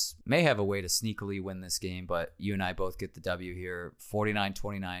Bears may have a way to sneakily win this game, but you and I both get the W here.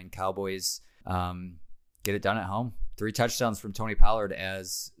 49-29, Cowboys get it done at home. 3 touchdowns from Tony Pollard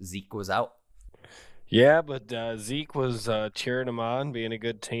as Zeke was out. Yeah, but Zeke was cheering him on, being a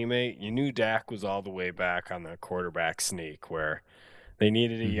good teammate. You knew Dak was all the way back on the quarterback sneak where they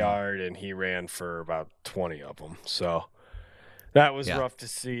needed a yard, and he ran for about 20 of them. So that was rough to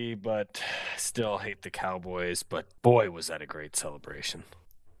see, but still hate the Cowboys. But boy, was that a great celebration.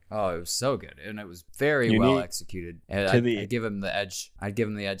 Oh, it was so good, and it was very well executed. And I'd give him the edge. I'd give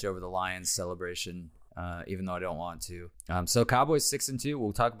him the edge over the Lions celebration, even though I don't want to. So Cowboys 6-2.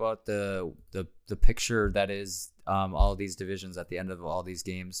 We'll talk about the picture that is all these divisions at the end of all these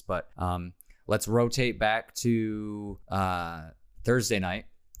games. But let's rotate back to Thursday night.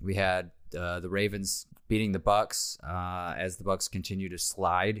 We had the Ravens beating the Bucks as the Bucks continue to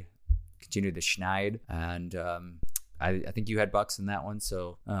schneid. And I think you had Bucks in that one.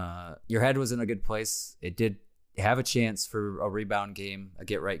 So your head was in a good place. It did have a chance for a rebound game, a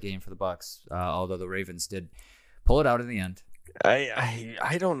get-right game for the Bucks, although the Ravens did pull it out in the end.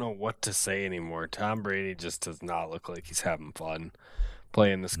 I don't know what to say anymore. Tom Brady just does not look like he's having fun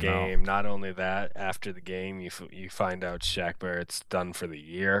playing this game. No. Not only that, after the game, you find out Shaq Barrett's done for the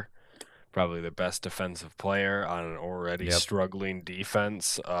year. Probably the best defensive player on an already struggling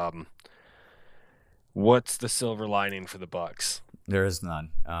defense. What's the silver lining for the Bucks? There is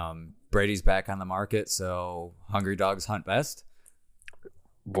none. Brady's back on the market, so hungry dogs hunt best.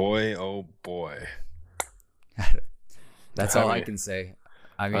 Boy, oh boy. That's all I can say.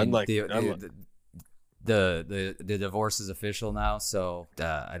 I mean, the divorce is official now, so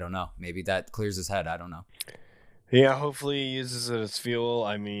I don't know. Maybe that clears his head. I don't know. Yeah, hopefully he uses it as fuel.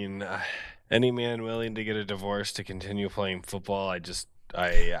 I mean, any man willing to get a divorce to continue playing football,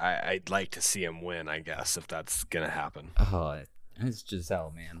 I'd like to see him win, I guess, if that's going to happen. Oh, it's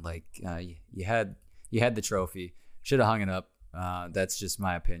Giselle, man. Like, you had the trophy. Should have hung it up. That's just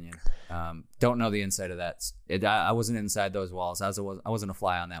my opinion. Don't know the inside of that. I wasn't inside those walls. I wasn't a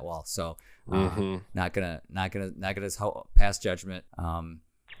fly on that wall. So not gonna pass judgment.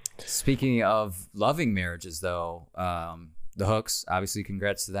 Speaking of loving marriages, though, the Hooks, obviously,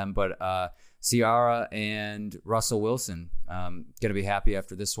 congrats to them. But Ciara and Russell Wilson gonna be happy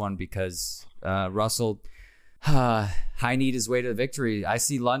after this one because Russell high need his way to victory. I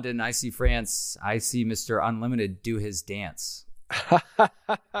see London, I see France, I see Mr. Unlimited do his dance.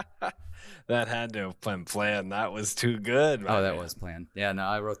 That had to have been planned. That was too good. Oh, that was planned. Yeah, no,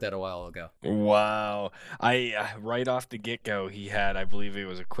 I wrote that a while ago. Wow. I right off the get-go, he had, I believe it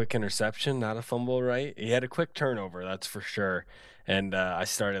was a quick interception, not a fumble, right? He had a quick turnover, that's for sure. And I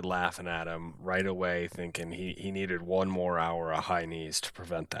started laughing at him right away, thinking he needed 1 more hour of high knees to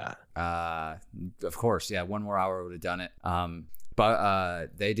prevent that. Of course, yeah, 1 more hour would have done it.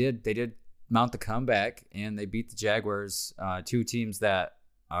 But they did mount the comeback, and they beat the Jaguars, two teams that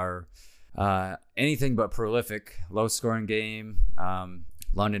are anything but prolific. Low scoring game.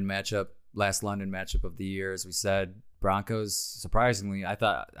 London matchup, last London matchup of the year, as we said. Broncos, surprisingly, I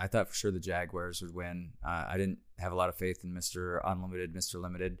thought for sure the Jaguars would win. I didn't have a lot of faith in Mr. Unlimited, Mr.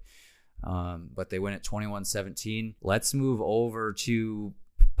 Limited, but they win at 21-17. Let's move over to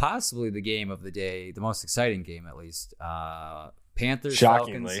possibly the game of the day, the most exciting game at least. Panthers,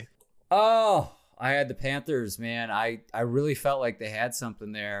 shockingly. Falcons. Oh, I had the Panthers, man. I really felt like they had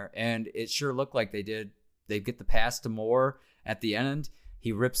something there, and it sure looked like they did. They get the pass to Moore at the end.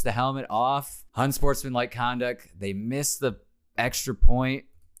 He rips the helmet off. Unsportsmanlike conduct. They miss the extra point.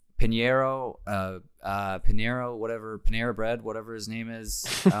 Pinheiro, Panera Bread, whatever his name is,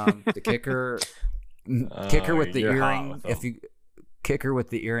 the kicker with the earring. Kicker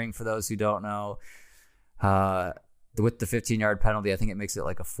with the earring, for those who don't know, with the 15-yard penalty, I think it makes it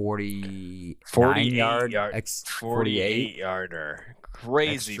like a 48 yarder.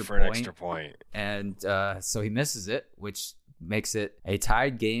 Crazy for an extra point. And so he misses it, which makes it a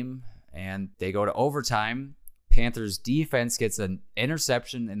tied game, and they go to overtime. Panthers defense gets an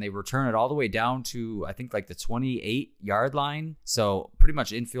interception, and they return it all the way down to, I think, like the 28-yard line. So pretty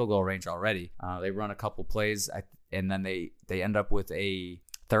much in field goal range already. They run a couple plays, and then they end up with a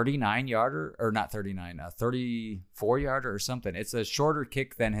 39-yarder, or not 39, a 34-yarder or something. It's a shorter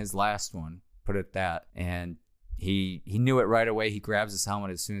kick than his last one, put it that. And he knew it right away. He grabs his helmet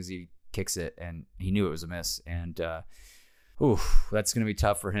as soon as he kicks it, and he knew it was a miss. And that's going to be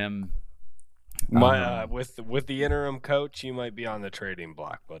tough for him. With the interim coach, you might be on the trading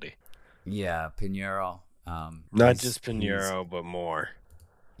block, buddy. Yeah, Pinheiro. Not just Pinheiro, but more.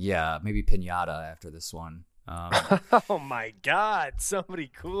 Yeah, maybe Pinata after this one. Oh my God!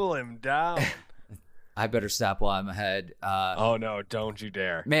 Somebody cool him down. I better stop while I'm ahead. Oh no! Don't you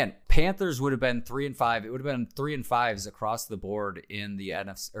dare! Man, Panthers would have been 3-5. It would have been 3-5s across the board in the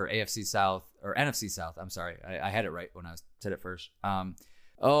NFC or AFC South or NFC South. I'm sorry, I had it right when I said it first.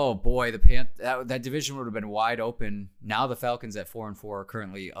 Oh boy, that division would have been wide open. Now the Falcons at 4-4 are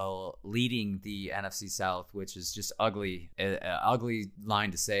currently leading the NFC South, which is just ugly. Ugly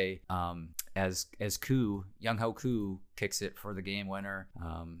line to say. As Young Ho Koo kicks it for the game winner.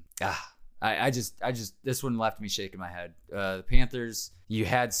 I just this one left me shaking my head. The Panthers, you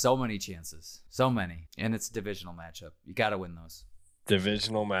had so many chances, and it's a divisional matchup. You got to win those.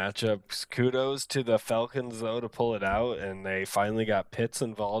 Divisional matchups. Kudos to the Falcons, though, to pull it out, and they finally got Pitts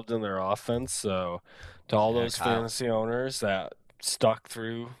involved in their offense. So to all those fantasy owners that stuck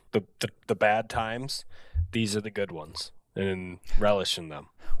through the bad times, these are the good ones, and relish in them.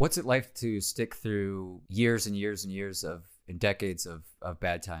 What's it like to stick through years and years and years and decades of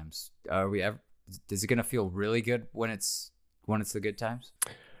bad times? Is it going to feel really good when it's the good times?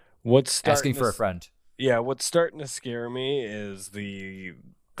 Asking for a friend. Yeah, what's starting to scare me is the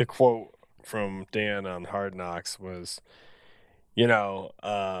quote from Dan on Hard Knocks was,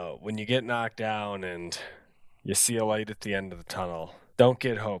 when you get knocked down and you see a light at the end of the tunnel, don't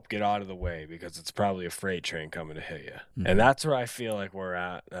get hope, get out of the way, because it's probably a freight train coming to hit you. Mm-hmm. And that's where I feel like we're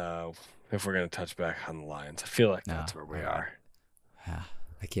at if we're going to touch back on the Lions. I feel like that's where we are.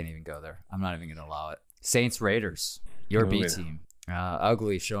 I can't even go there. I'm not even going to allow it. Saints Raiders, your B team.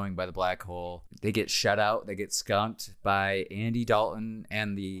 Ugly showing by the Black Hole. They get shut out. They get skunked by Andy Dalton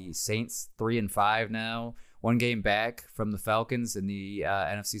and the Saints. 3-5 now. 1 game back from the Falcons in the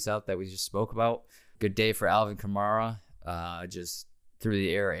NFC South that we just spoke about. Good day for Alvin Kamara. Just through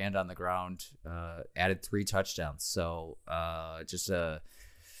the air and on the ground. Added 3 touchdowns. So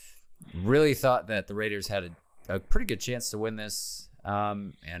really thought that the Raiders had a pretty good chance to win this.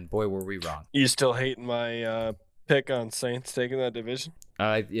 And boy, were we wrong. You still hating my pick on Saints taking that division?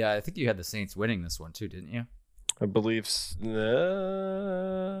 Yeah, I think you had the Saints winning this one too, didn't you? I believe.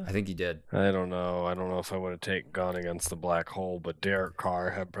 I think you did. I don't know. I don't know if I would have gone against the Black Hole, but Derek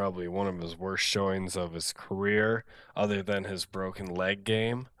Carr had probably one of his worst showings of his career, other than his broken leg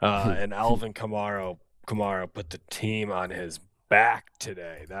game. And Alvin Kamara put the team on his back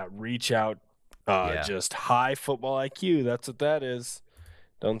today. That reach out, just high football IQ. That's what that is.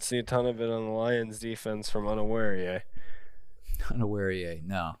 Don't see a ton of it on the Lions defense from Unaware.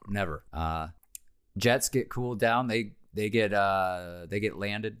 No, never. Jets get cooled down. They They get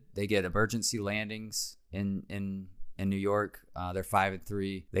landed. They get emergency landings in New York. They're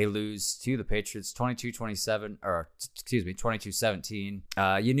 5-3. They lose to the Patriots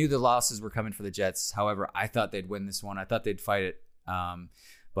 22-17. You knew the losses were coming for the Jets. However, I thought they'd win this one. I thought they'd fight it.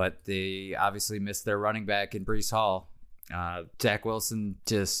 But they obviously missed their running back in Breece Hall. Zach Wilson,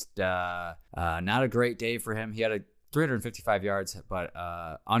 just not a great day for him. He had 355 yards, but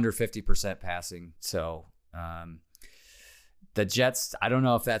under 50% passing. So the Jets, I don't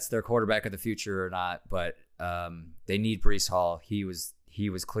know if that's their quarterback of the future or not, but they need Breece Hall. He was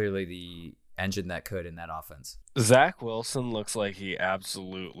clearly the engine that could in that offense. Zach Wilson looks like he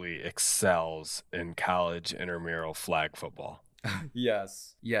absolutely excels in college intramural flag football.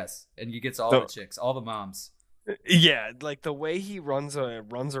 Yes. And he gets all the chicks, all the moms. Yeah, like the way he runs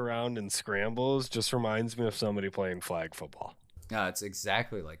around and scrambles just reminds me of somebody playing flag football. Yeah, it's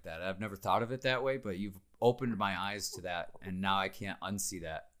exactly like that. I've never thought of it that way, but you've opened my eyes to that, and now I can't unsee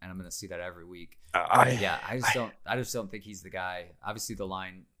that, and I'm going to see that every week. I just don't think he's the guy. Obviously, the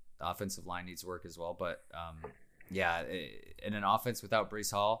offensive line needs work as well, but in an offense without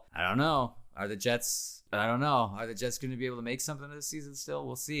Breece Hall, I don't know. Are the Jets going to be able to make something this season still?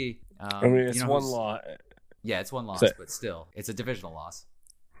 We'll see. It's one loss. Yeah, it's one loss, but still, it's a divisional loss.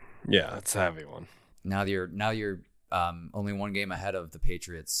 Yeah, it's a heavy one. Now you're only one game ahead of the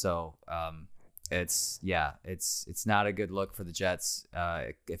Patriots, so it's not a good look for the Jets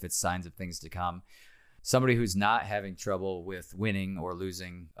if it's signs of things to come. Somebody who's not having trouble with winning or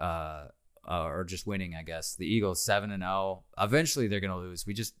losing, or just winning, I guess. The Eagles 7-0. Eventually, they're going to lose.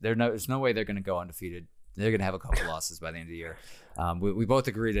 There's no way they're going to go undefeated. They're going to have a couple losses by the end of the year. We both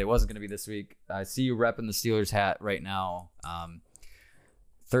agreed it wasn't going to be this week. I see you repping the Steelers hat right now.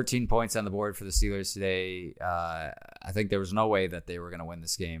 13 points on the board for the Steelers today. I think there was no way that they were going to win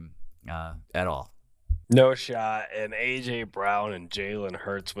this game at all. No shot. And A.J. Brown and Jalen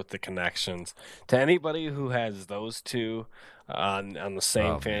Hurts with the connections. To anybody who has those two on the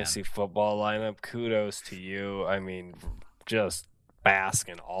same fantasy football lineup, kudos to you. I mean, just bask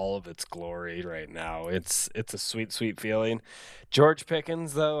in all of its glory right now. It's a sweet, sweet feeling. George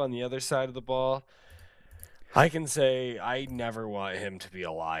Pickens, though, on the other side of the ball, I can say I never want him to be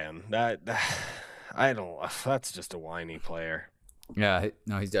a Lion. That's just a whiny player. Yeah,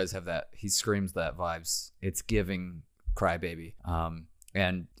 no, he does have that. He screams that vibes. It's giving crybaby.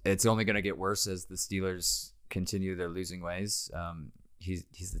 And it's only going to get worse as the Steelers continue their losing ways.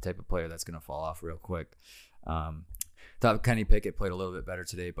 He's the type of player that's going to fall off real quick. Thought Kenny Pickett played a little bit better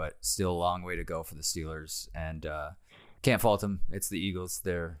today, but still a long way to go for the Steelers. And can't fault them. It's the Eagles.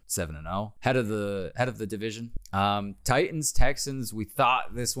 They're 7-0, head of the division. Titans, Texans. We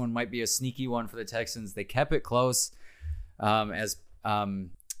thought this one might be a sneaky one for the Texans. They kept it close. As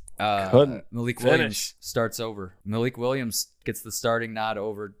Malik Williams starts over. Malik Williams gets the starting nod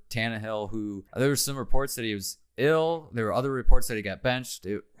over Tannehill, who there were some reports that he was ill. There were other reports that he got benched.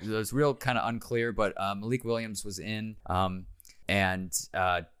 It was real kind of unclear, but Malik Williams was in. And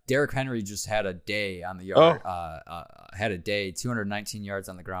Derrick Henry just had a day on the yard. Had a day, 219 yards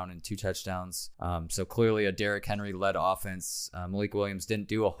on the ground and 2 touchdowns. So clearly a Derrick Henry-led offense. Malik Williams didn't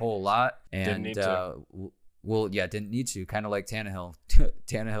do a whole lot. And didn't need to. Kind of like Tannehill.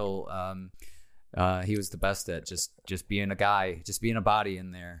 Tannehill, he was the best at just being a guy, just being a body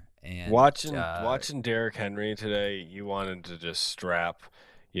in there. And watching Derrick Henry today, you wanted to just strap,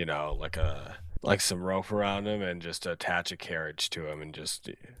 like some rope around him and just attach a carriage to him and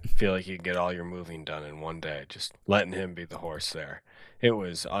just feel like you can get all your moving done in one day. Just letting him be the horse there. It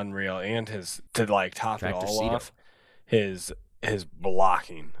was unreal. And top it all off, his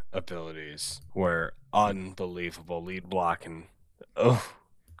blocking abilities were unbelievable. Lead blocking. Oh,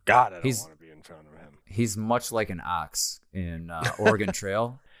 God, I don't want to be in front of him. He's much like an ox in Oregon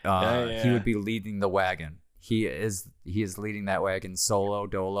Trail. He would be leading the wagon. He is leading that wagon solo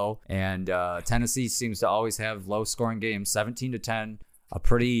dolo. And Tennessee seems to always have low scoring games, 17-10, a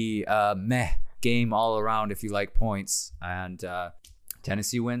pretty meh game all around if you like points. And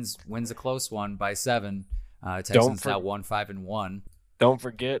Tennessee wins a close one by 7. Texans now 1-5-1. Don't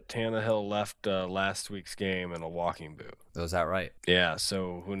forget Tannehill left last week's game in a walking boot. Was that right? Yeah,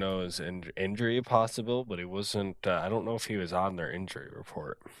 so who knows? Injury possible, but he wasn't. I don't know if he was on their injury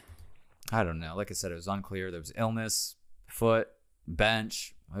report. I don't know. Like I said, it was unclear. There was illness, foot,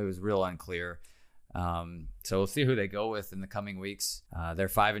 bench. It was real unclear. So we'll see who they go with in the coming weeks. They're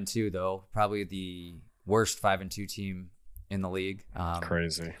 5-2 though, probably the worst 5-2 team in the league.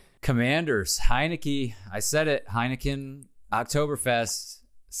 Crazy. Commanders, Heineke. I said it. Heineken, Oktoberfest,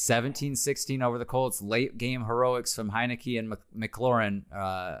 17-16 over the Colts. Late game heroics from Heineke and McLaurin.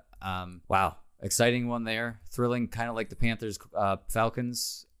 Wow. exciting one there. Thrilling, kind of like the Panthers,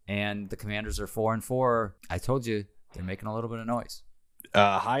 Falcons, and the Commanders are 4-4. I told you they're making a little bit of noise.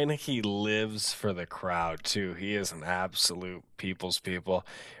 Heineke lives for the crowd too. He is an absolute people's people.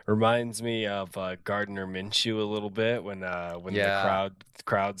 Reminds me of Gardner Minshew a little bit when the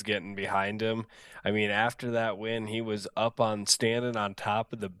crowd's getting behind him. I mean, after that win, he was standing on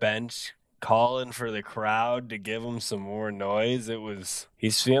top of the bench, calling for the crowd to give him some more noise.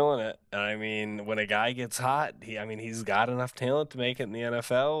 He's feeling it. And I mean, when a guy gets hot, he's got enough talent to make it in the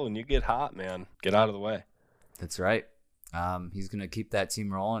NFL. When you get hot, man, get out of the way. That's right. He's going to keep that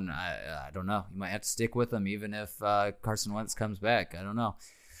team rolling. I don't know. You might have to stick with him even if Carson Wentz comes back. I don't know.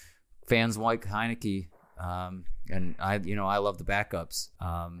 Fans like Heineke, and I love the backups.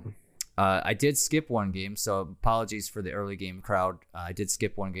 I did skip one game, so apologies for the early game crowd. I did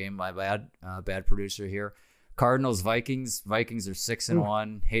skip one game. My bad. Bad producer here. Cardinals, Vikings. Vikings are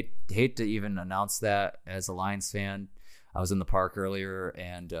 6-1. Hate to even announce that as a Lions fan. I was in the park earlier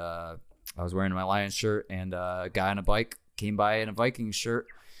and I was wearing my Lions shirt, and a guy on a bike came by in a Vikings shirt.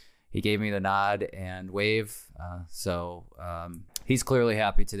 He gave me the nod and wave. So he's clearly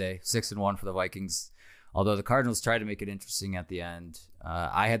happy today. 6-1 for the Vikings. Although the Cardinals tried to make it interesting at the end.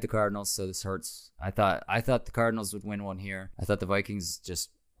 I had the Cardinals, so this hurts. I thought the Cardinals would win one here. I think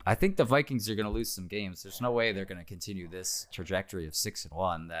the Vikings are going to lose some games. There's no way they're going to continue this trajectory of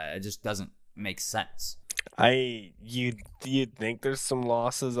 6-1. That it just doesn't make sense. You'd think there's some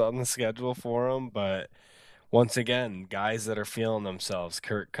losses on the schedule for them, but once again, guys that are feeling themselves.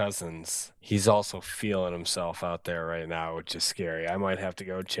 Kirk Cousins, he's also feeling himself out there right now, which is scary. I might have to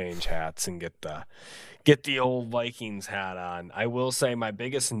go change hats and get the old Vikings hat on. I will say my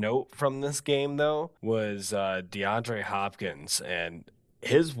biggest note from this game though was DeAndre Hopkins and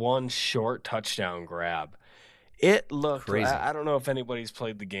his one short touchdown grab. It looked crazy. I don't know if anybody's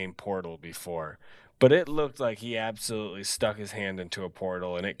played the game Portal before, but it looked like he absolutely stuck his hand into a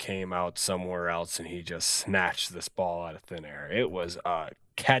portal and it came out somewhere else, and he just snatched this ball out of thin air. It was a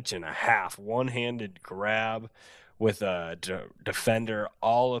catch and a half, one-handed grab with a defender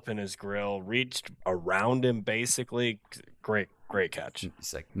all up in his grill, reached around him basically. Great catch.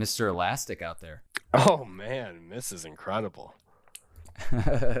 He's like Mr. Elastic out there. Oh, man, this is incredible.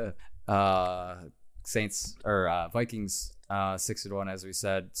 Saints or Vikings 6-1, as we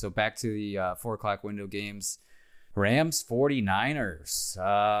said. So back to the 4:00 window games. Rams 49ers.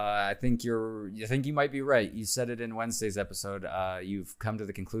 I think you might be right. You said it in Wednesday's episode. You've come to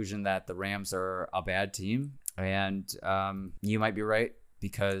the conclusion that the Rams are a bad team, and you might be right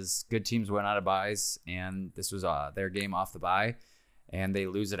because good teams went out of buys, and this was their game off the bye, and they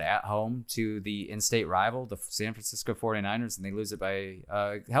lose it at home to the in-state rival, the San Francisco 49ers, and they lose it by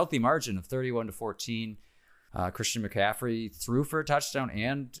a healthy margin of 31-14. Christian McCaffrey threw for a touchdown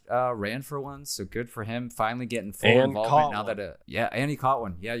and ran for one, so good for him. Finally getting full involvement now that and he caught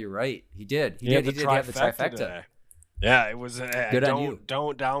one. Yeah, you're right. He did. He did have the trifecta. Today. Yeah, it was. Good on you.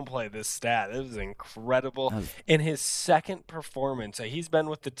 Don't downplay this stat. It was incredible. In his second performance, he's been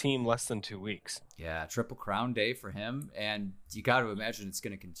with the team less than 2 weeks. Yeah, Triple Crown day for him, and you got to imagine it's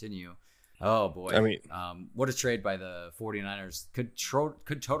going to continue. Oh, boy. I mean, what a trade by the 49ers.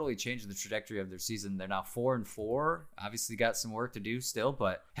 Could totally change the trajectory of their season. They're now 4-4. Obviously got some work to do still,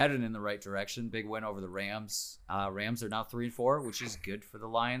 but headed in the right direction. Big win over the Rams. Rams are now 3-4, which is good for the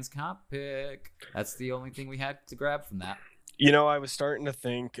Lions comp pick. That's the only thing we had to grab from that. I was starting to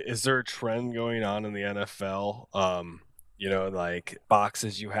think, is there a trend going on in the NFL? Like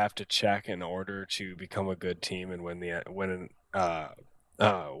boxes you have to check in order to become a good team and win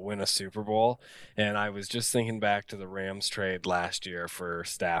a Super Bowl. And I was just thinking back to the Rams trade last year for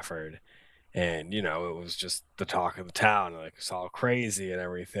Stafford, and it was just the talk of the town, like it's all crazy and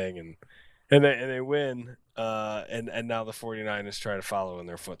everything, and they win, and now the 49ers try to follow in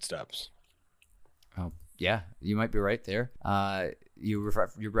their footsteps. Oh yeah, you might be right there. You're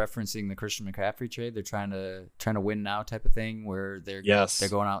referencing the Christian McCaffrey trade. They're trying to win now type of thing where they're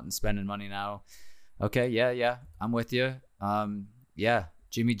going out and spending money now. Okay, yeah, I'm with you. Yeah,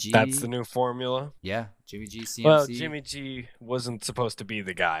 Jimmy G. That's the new formula. Yeah, Jimmy G. CMC. Well, Jimmy G wasn't supposed to be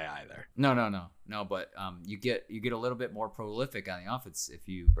the guy either. No. But you get a little bit more prolific on the offense if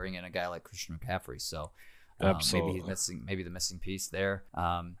you bring in a guy like Christian McCaffrey. So absolutely, maybe the missing piece there.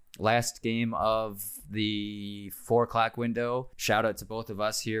 Last game of the 4:00 window. Shout out to both of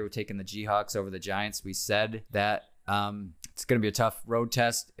us here. We're taking the G-Hawks over the Giants. We said that it's going to be a tough road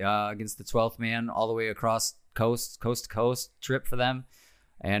test against the 12th man all the way across coast to coast trip for them,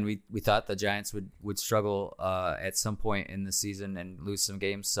 and we thought the Giants would struggle at some point in the season and lose some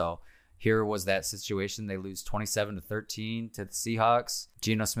games. So Here was that situation. They lose 27-13 to the Seahawks.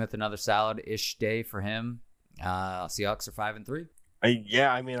 Geno Smith, another solid-ish day for him. Seahawks are 5-3.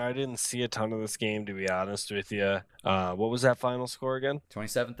 I didn't see a ton of this game, to be honest with you. What was that final score again?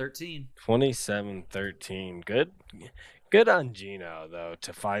 27-13. 27-13. Good on Geno, though,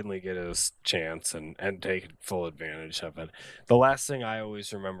 to finally get his chance and take full advantage of it. The last thing I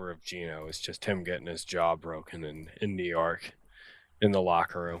always remember of Geno is just him getting his jaw broken in New York in the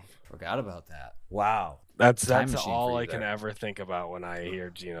locker room. Forgot about that. Wow. That's all I can ever think about when I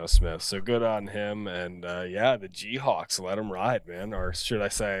hear Geno Smith. So good on him. And the G-Hawks, let him ride, man. Or should I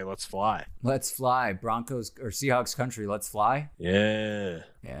say, let's fly. Let's fly. Broncos or Seahawks country, let's fly. Yeah.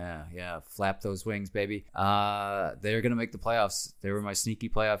 Yeah. Flap those wings, baby. They're going to make the playoffs. They were my sneaky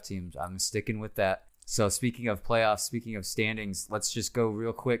playoff teams. I'm sticking with that. So speaking of playoffs, speaking of standings, let's just go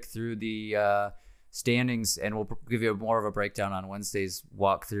real quick through the standings, and we'll give you more of a breakdown on Wednesday's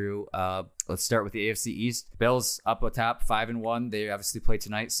walkthrough. Let's start with the AFC East. Bills up atop 5-1. They obviously play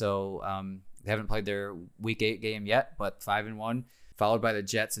tonight, so they haven't played their Week 8 game yet, but 5-1. Followed by the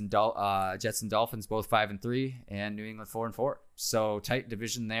Jets and Dolphins, both 5-3, and New England 4-4. So tight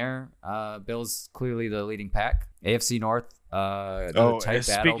division there. Bills clearly the leading pack. AFC North. Tight battle.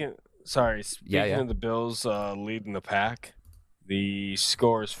 Speaking of the Bills leading the pack. The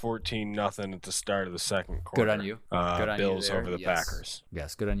score is 14-0 at the start of the second quarter. Good on you. Good on Bills you there. over the Packers.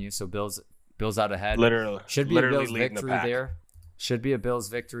 Yes, good on you. So Bills out ahead. Should be a Bills victory there. Should be a Bills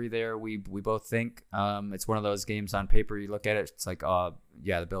victory there. We both think it's one of those games on paper. You look at it, it's like,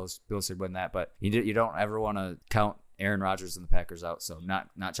 the Bills should win that. But you don't ever want to count Aaron Rodgers and the Packers out. So not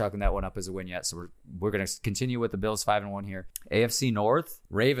chalking that one up as a win yet. So we're going to continue with the Bills 5-1 here. AFC North,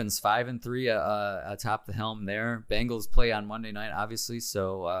 Ravens 5-3 atop the helm there. Bengals play on Monday night, obviously.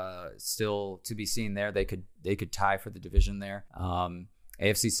 So still to be seen there. They could tie for the division there.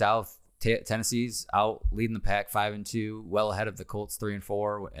 AFC South, Tennessee's out leading the pack 5-2, well ahead of the Colts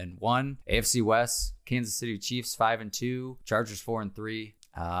 3-4-1. AFC West, Kansas City Chiefs 5-2, Chargers 4-3.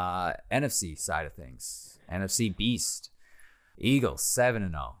 NFC side of things. NFC Beast, Eagles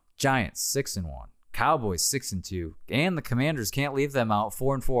 7-0, Giants 6-1, Cowboys 6-2, and the Commanders can't leave them out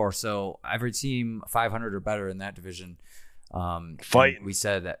 4-4. So every team 500 or better in that division. Fighting. We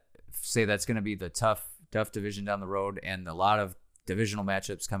say that's going to be the tough division down the road, and a lot of divisional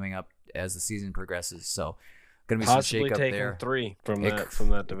matchups coming up as the season progresses. So going to be some shake up there. Possibly taking 3 from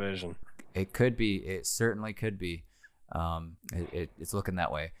that division. It could be. It certainly could be. It's looking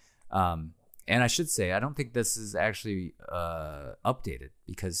that way. And I should say, I don't think this is actually updated,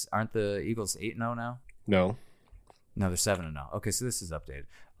 because aren't the Eagles 8-0 now? No, they're 7-0. Okay, so this is updated.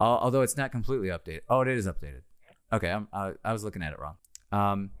 Although it's not completely updated. Oh, it is updated. Okay, I was looking at it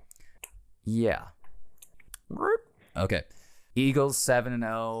wrong. Yeah. Okay. Eagles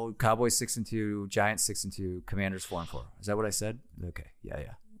 7-0, Cowboys 6-2, Giants 6-2, Commanders 4-4. Is that what I said? Okay.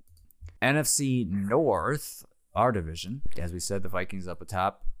 Yeah. NFC North, our division, as we said, the Vikings up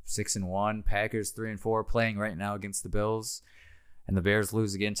atop 6-1, Packers 3-4, playing right now against the Bills, and the Bears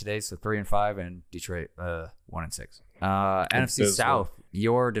lose again today, so 3-5, and Detroit 1-6. NFC South,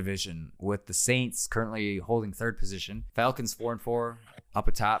 your division, with the Saints currently holding third position, Falcons 4-4 up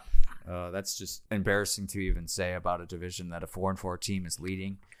atop. That's just embarrassing to even say about a division that a 4-4 team is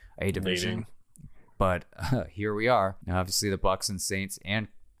leading a division. But here we are. Now, obviously, the Bucs and Saints, and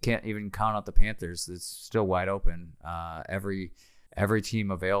can't even count out the Panthers. It's still wide open. Every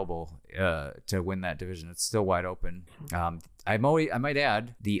team available to win that division, it's still wide open. I might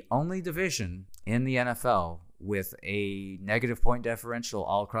add, the only division in the NFL with a negative point differential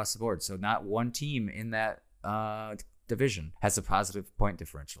all across the board. So not one team in that division has a positive point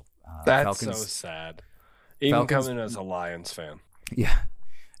differential. That's Falcons, so sad. Even coming as a Lions fan. Yeah.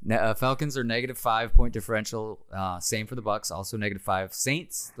 Falcons are negative 5 point differential. Same for the Bucs, also negative 5.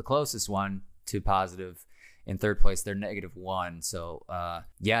 Saints, the closest one to positive. In third place, they're -1. So, I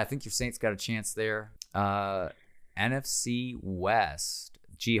think your Saints got a chance there. NFC West,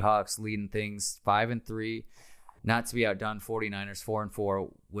 G-Hawks leading things 5-3. Not to be outdone, 49ers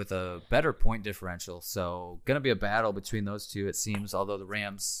 4-4 with a better point differential. So, going to be a battle between those two, it seems, although the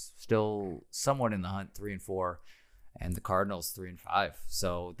Rams still somewhat in the hunt, 3-4. And the Cardinals 3-5.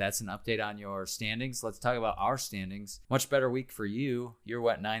 So that's an update on your standings. Let's talk about our standings. Much better week for you. You're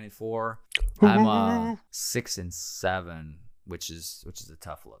 9-4. I'm 6-7, which is a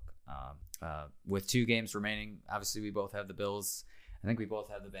tough look. With 2 games remaining, obviously we both have the Bills. I think we both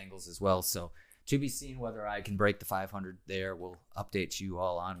have the Bengals as well. So to be seen whether I can break the 500 there. We'll update you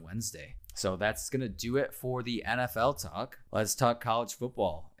all on Wednesday. So that's going to do it for the NFL talk. Let's talk college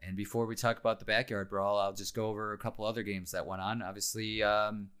football. And before we talk about the backyard brawl, I'll just go over a couple other games that went on. Obviously,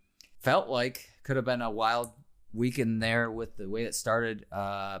 felt like could have been a wild week in there with the way it started.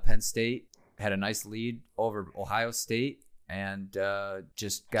 Penn State had a nice lead over Ohio State and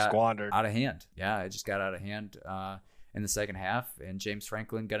just got squandered out of hand. Yeah, it just got out of hand in the second half, and James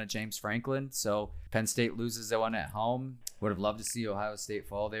Franklin got a James Franklin. So Penn State loses that one at home. Would have loved to see Ohio State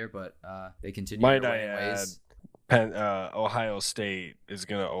fall there, but they continue their winning ways. Ohio State is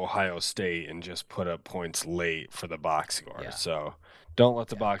going to Ohio State and just put up points late for the box score. Yeah. So don't let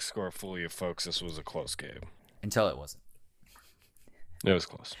the box score fool you, folks. This was a close game. Until it wasn't. It was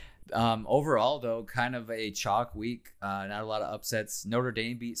close. Overall, though, kind of a chalk week. Not a lot of upsets. Notre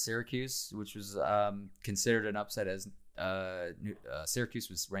Dame beat Syracuse, which was considered an upset as Syracuse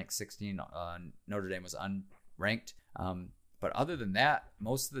was ranked 16. Notre Dame was unranked. But other than that,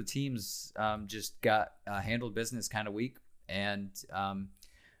 most of the teams just got handled business kind of weak. And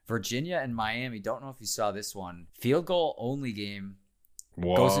Virginia and Miami, don't know if you saw this one. Field goal only game.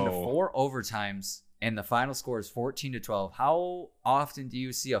 Whoa. Goes into 4 overtimes, and the final score is 14-12. How often do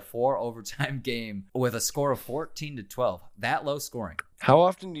you see a 4 overtime game with a score of 14-12? That low scoring. How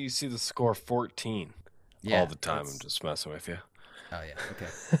often do you see the score 14? Yeah, all the time. I'm just messing with you. Oh, yeah. Okay.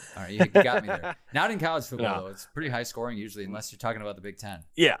 All right. You got me there. Not in college football, though. It's pretty high scoring usually, unless you're talking about the Big Ten.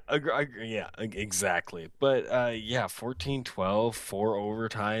 Yeah, yeah, exactly. But, 14-12, 4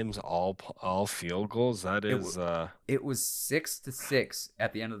 overtimes, all field goals. That is... It was 6-6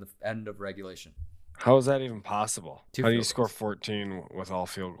 at the end of regulation. How is that even possible? How do you score 14 with all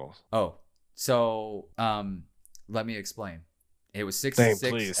field goals? Oh, so let me explain. It was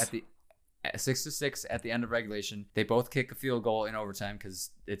 6-6 at the... 6-6 at the end of regulation. They both kick a field goal in overtime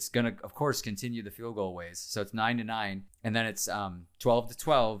because it's gonna, of course, continue the field goal ways. So it's 9-9, and then it's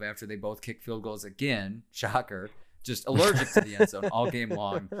 12-12 after they both kick field goals again. Shocker! Just allergic to the end zone all game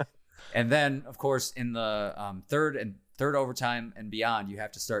long. And then, of course, in the third overtime and beyond, you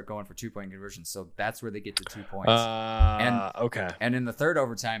have to start going for 2-point conversions. So that's where they get the 2 points. Okay. And in the third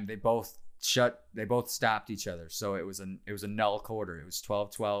overtime, they both stopped each other. So it was a null quarter. It was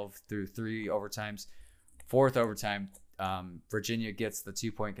 12-12 through 3 overtimes. Fourth overtime, Virginia gets the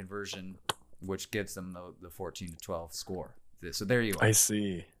 2-point conversion, which gives them the 14-12 score. So there you are. I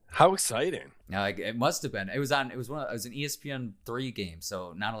see. How exciting. Now, it must have been. It was an ESPN 3 game,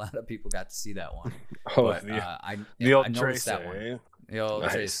 so not a lot of people got to see that one. But, the old I Trace, that one. The old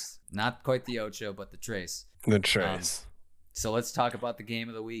Trace. Not quite the Ocho, but the Trace. The Trace. So let's talk about the game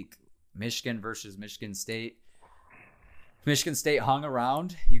of the week. Michigan versus Michigan State. Michigan State hung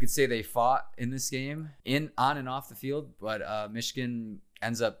around. You could say they fought in this game, on and off the field, but Michigan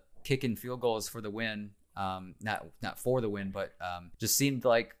ends up kicking field goals for the win. Not for the win, but just seemed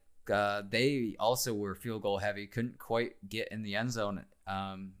like they also were field goal heavy. Couldn't quite get in the end zone,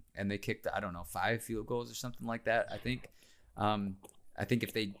 and they kicked 5 field goals or something like that. I think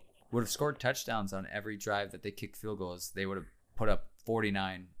if they would have scored touchdowns on every drive that they kicked field goals, they would have put up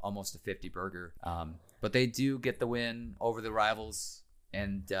 49, almost a 50 burger. But they do get the win over the rivals,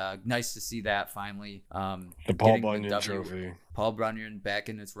 and nice to see that finally. The Paul Bunyan trophy. Paul Bunyan back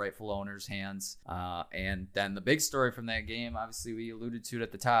in its rightful owner's hands. And then the big story from that game, obviously we alluded to it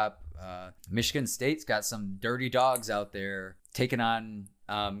at the top. Michigan State's got some dirty dogs out there taking on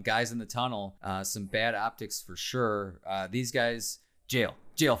guys in the tunnel. Some bad optics for sure. These guys, jail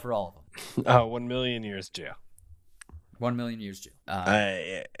for all of them. 1 million years jail. 1 million years jail.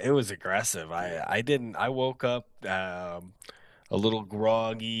 It was aggressive. I woke up a little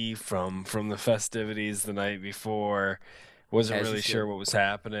groggy from the festivities the night before. Wasn't really sure what was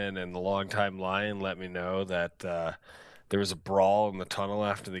happening, and the longtime lion let me know that there was a brawl in the tunnel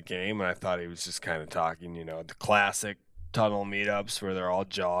after the game, and I thought he was just kind of talking, the classic tunnel meetups where they're all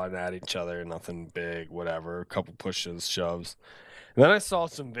jawing at each other, nothing big, whatever, a couple pushes, shoves. And then I saw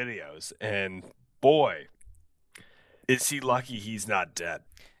some videos, and boy, is he lucky he's not dead.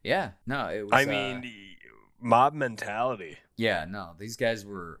 Yeah, no, it was... mob mentality. Yeah, no, these guys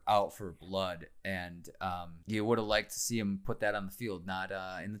were out for blood, and you would have liked to see them put that on the field, not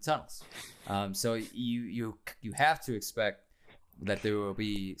in the tunnels. So you have to expect that there will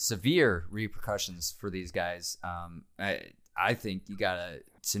be severe repercussions for these guys. I think you got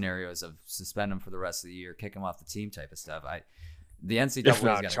scenarios of suspend them for the rest of the year, kick them off the team type of stuff. The NCAA is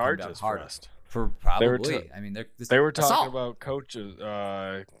going to come down hard. For probably. They were talking about coaches.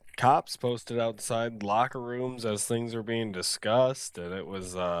 Cops posted outside locker rooms as things were being discussed, and it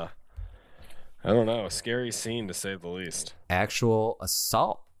was, I don't know, a scary scene to say the least. Actual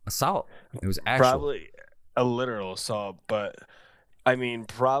assault. It was actual. Probably a literal assault, but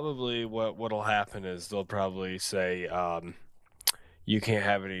probably what'll happen is they'll probably say, you can't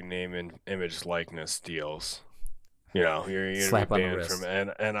have any name and image likeness deals. You know, you're going to Slap be on the banned wrist.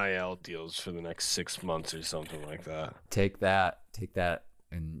 from NIL deals for the next 6 months or something like that. Take that,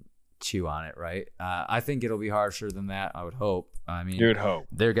 and chew on it, right? I think it'll be harsher than that. I would hope. I mean, You would hope.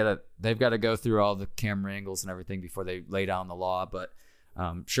 they've got to go through all the camera angles and everything before they lay down the law, but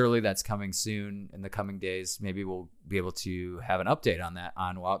surely that's coming soon in the coming days. Maybe we'll be able to have an update on that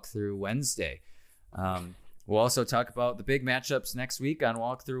on Walkthrough Wednesday. We'll also talk about the big matchups next week on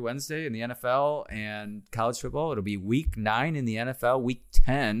Walkthrough Wednesday in the NFL and college football. It'll be week 9 in the NFL, week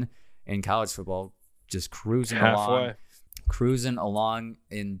 10 in college football, just cruising along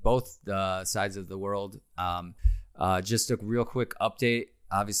in both sides of the world. Just a real quick update.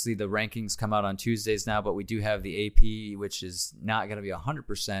 Obviously, the rankings come out on Tuesdays now, but we do have the AP, which is not going to be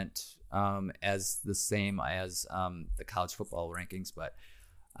 100% as the same as the college football rankings, but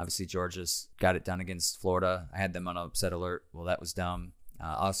obviously, Georgia's got it done against Florida. I had them on upset alert. Well, that was dumb.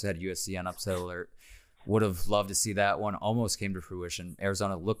 I also had USC on upset alert. Would have loved to see that one. Almost came to fruition.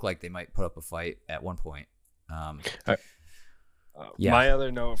 Arizona looked like they might put up a fight at one point. My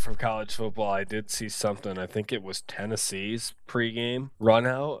other note from college football, I did see something. I think it was Tennessee's pregame run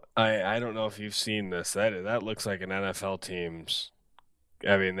out. I don't know if you've seen this. That looks like an NFL team's.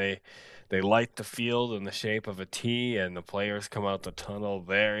 I mean, they light the field in the shape of a T, and the players come out the tunnel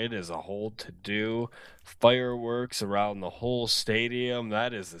there. It is a whole to-do. Fireworks around the whole stadium.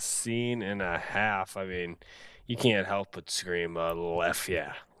 That is a scene and a half. I mean, you can't help but scream a little F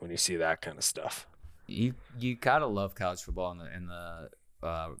yeah when you see that kind of stuff. You gotta love college football and the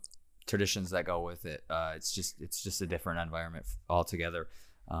traditions that go with it. It's just a different environment altogether.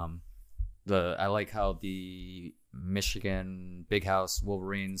 I like how the Michigan Big House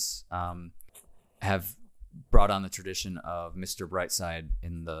Wolverines have brought on the tradition of Mr. Brightside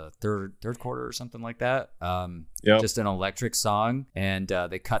in the third quarter or something like that. Just an electric song, and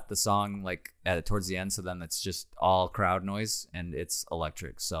they cut the song like towards the end, so then it's just all crowd noise and it's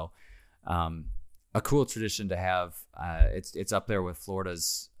electric. So a cool tradition to have. It's up there with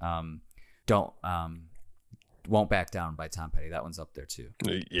Florida's Won't Back Down by Tom Petty. That one's up there too.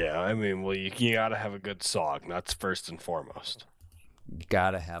 Yeah, I mean, well, you gotta have a good song. That's first and foremost. You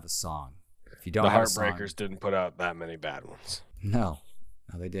gotta have a song. If you don't, the have Heartbreakers a song, didn't put out that many bad ones. No,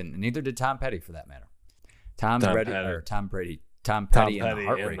 they didn't. And neither did Tom Petty, for that matter. Tom Petty and the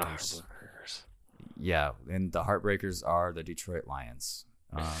Heartbreakers. Yeah, and the Heartbreakers are the Detroit Lions.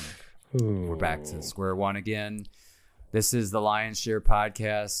 We're back to square one again. This is the Lion's Share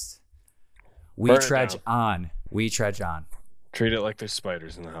podcast. We trudge on. Treat it like there's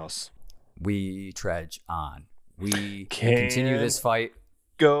spiders in the house. We trudge on. We continue this fight.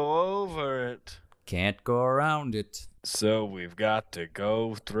 Go over it. Can't go around it. So we've got to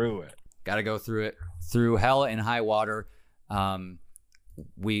go through it. Got to go through it. Through hell and high water,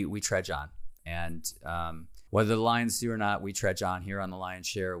 we trudge on. And whether the Lions do or not, we trudge on here on the Lion's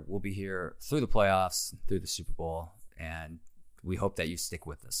Share. We'll be here through the playoffs, through the Super Bowl, and we hope that you stick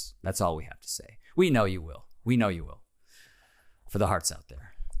with us. That's all we have to say. We know you will. For the hearts out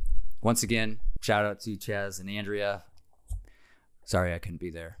there. Once again, shout out to Chaz and Andrea. Sorry I couldn't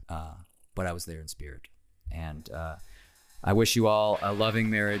be there, but I was there in spirit. And I wish you all a loving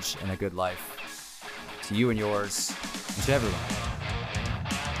marriage and a good life. To you and yours, and to everyone.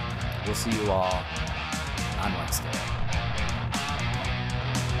 We'll see you all on Wednesday.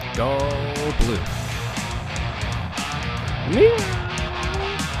 Go Blue.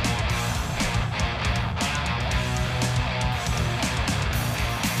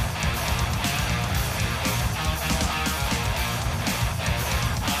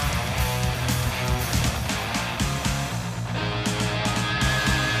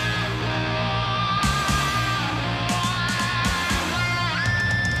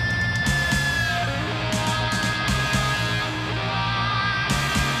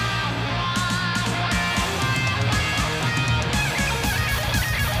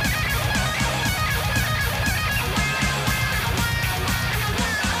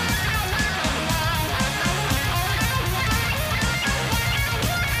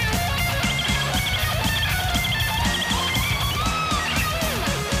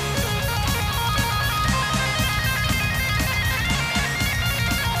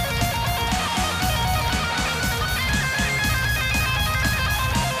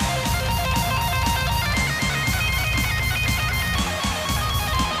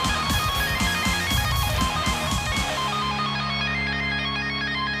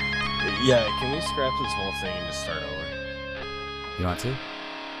 Yeah, can we scrap this whole thing and just start over? You want to?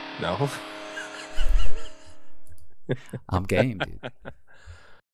 No. I'm game, dude.